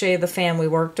crochet of the fan we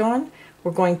worked on.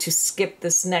 We're going to skip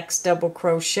this next double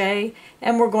crochet,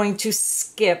 and we're going to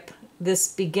skip this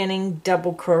beginning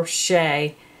double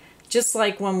crochet. Just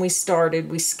like when we started,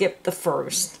 we skipped the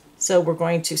first. So we're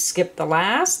going to skip the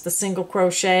last, the single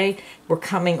crochet. We're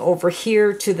coming over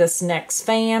here to this next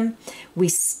fan. We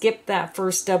skip that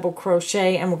first double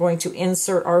crochet and we're going to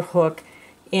insert our hook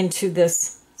into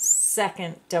this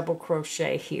second double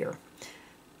crochet here.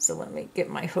 So let me get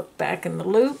my hook back in the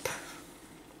loop.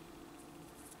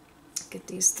 Get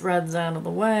these threads out of the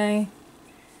way.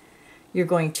 You're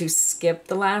going to skip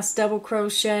the last double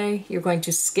crochet, you're going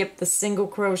to skip the single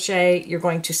crochet, you're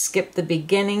going to skip the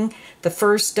beginning, the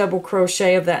first double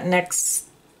crochet of that next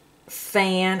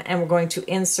fan, and we're going to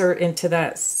insert into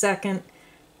that second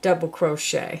double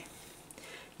crochet.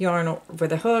 Yarn over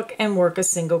the hook and work a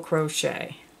single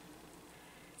crochet.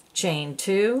 Chain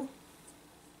 2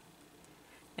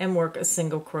 and work a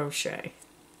single crochet.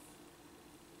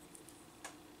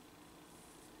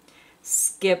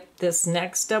 Skip this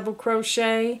next double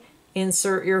crochet,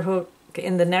 insert your hook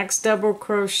in the next double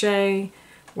crochet,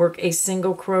 work a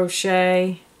single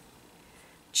crochet,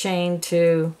 chain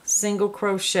 2, single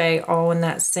crochet, all in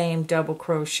that same double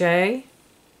crochet.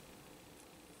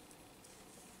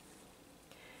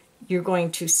 You're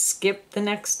going to skip the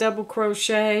next double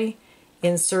crochet,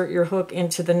 insert your hook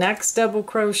into the next double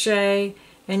crochet,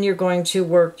 and you're going to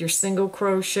work your single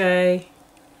crochet,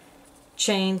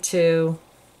 chain 2,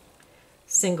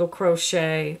 single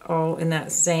crochet, all in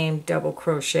that same double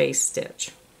crochet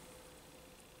stitch.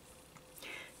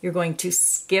 You're going to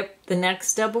skip the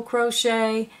next double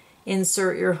crochet,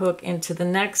 insert your hook into the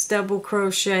next double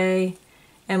crochet,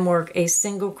 and work a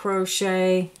single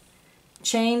crochet,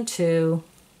 chain 2,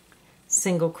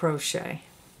 single crochet.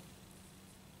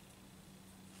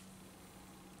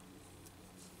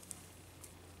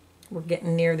 We're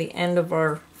getting near the end of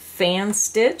our fan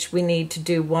stitch. We need to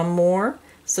do 1 more.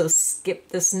 So skip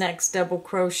this next double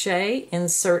crochet,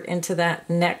 insert into that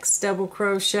next double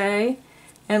crochet,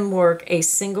 and work a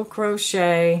single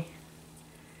crochet,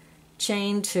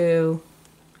 chain 2,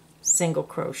 single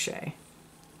crochet.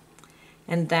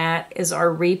 And that is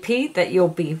our repeat that you'll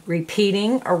be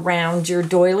repeating around your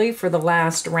doily for the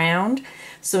last round.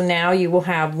 So now you will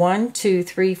have 1, 2,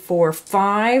 3, 4,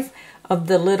 5 of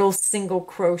the little single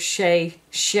crochet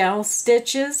shell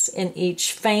stitches in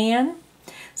each fan.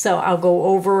 So I'll go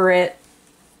over it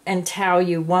and tell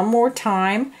you one more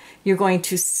time. You're going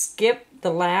to skip the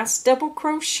last double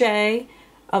crochet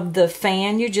of the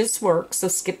fan you just worked. So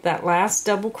skip that last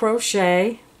double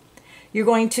crochet. You're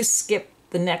going to skip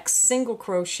the next single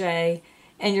crochet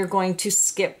and you're going to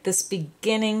skip this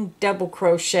beginning double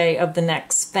crochet of the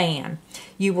next fan.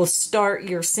 You will start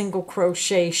your single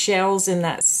crochet shells in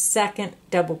that second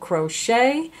double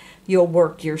crochet. You'll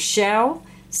work your shell,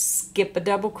 skip a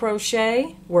double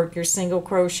crochet, work your single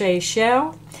crochet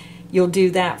shell. You'll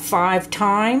do that 5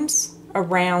 times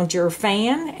around your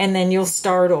fan, and then you'll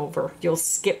start over. You'll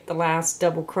skip the last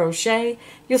double crochet,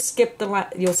 you'll skip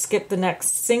the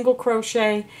next single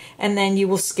crochet, and then you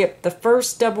will skip the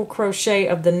first double crochet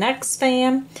of the next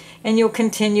fan, and you'll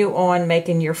continue on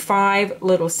making your 5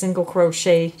 little single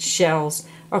crochet shells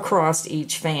across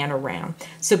each fan around.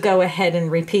 So go ahead and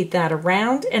repeat that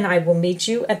around, and I will meet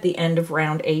you at the end of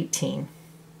round 18.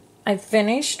 I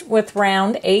finished with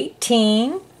round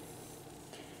 18.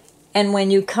 And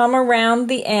when you come around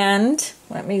the end,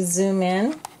 let me zoom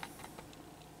in,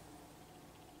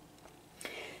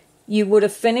 you would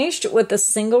have finished with a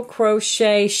single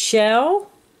crochet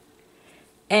shell,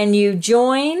 and you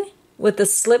join with a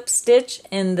slip stitch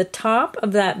in the top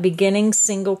of that beginning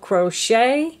single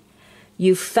crochet.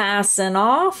 You fasten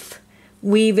off,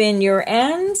 weave in your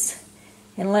ends,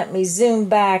 and let me zoom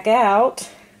back out.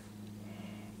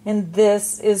 And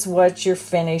this is what your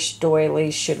finished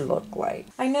doily should look like.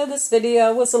 I know this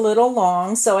video was a little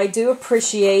long, so I do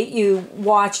appreciate you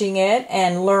watching it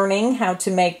and learning how to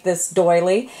make this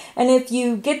doily. And if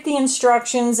you get the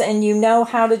instructions and you know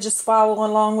how to just follow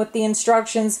along with the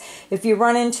instructions, if you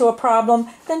run into a problem,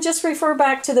 then just refer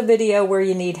back to the video where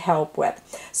you need help with.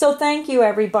 So thank you,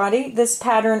 everybody. This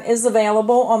pattern is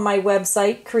available on my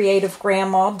website,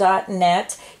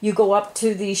 creativegrandma.net. You go up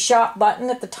to the shop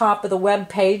button at the top of the web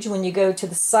page when you go to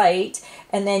the site,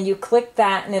 and then you click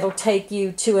that and it'll take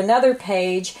you to another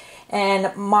page,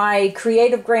 and my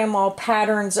Creative Grandma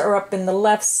patterns are up in the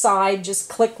left side. Just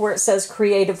click where it says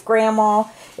Creative Grandma.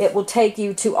 It will take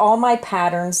you to all my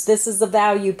patterns. This is a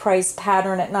value price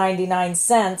pattern at 99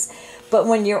 cents, but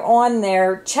when you're on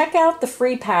there, check out the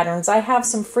free patterns. I have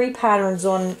some free patterns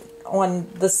on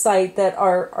the site that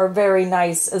are very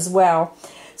nice as well.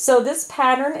 So this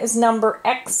pattern is number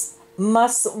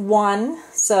Xmas1,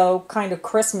 so kind of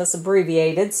Christmas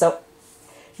abbreviated. So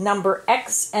number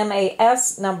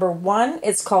XMAS, number 1.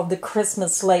 It's called the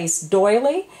Christmas Lace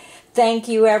Doily. Thank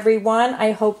you, everyone.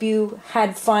 I hope you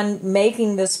had fun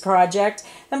making this project.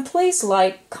 And please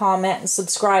like, comment, and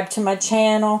subscribe to my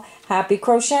channel. Happy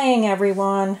crocheting,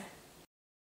 everyone.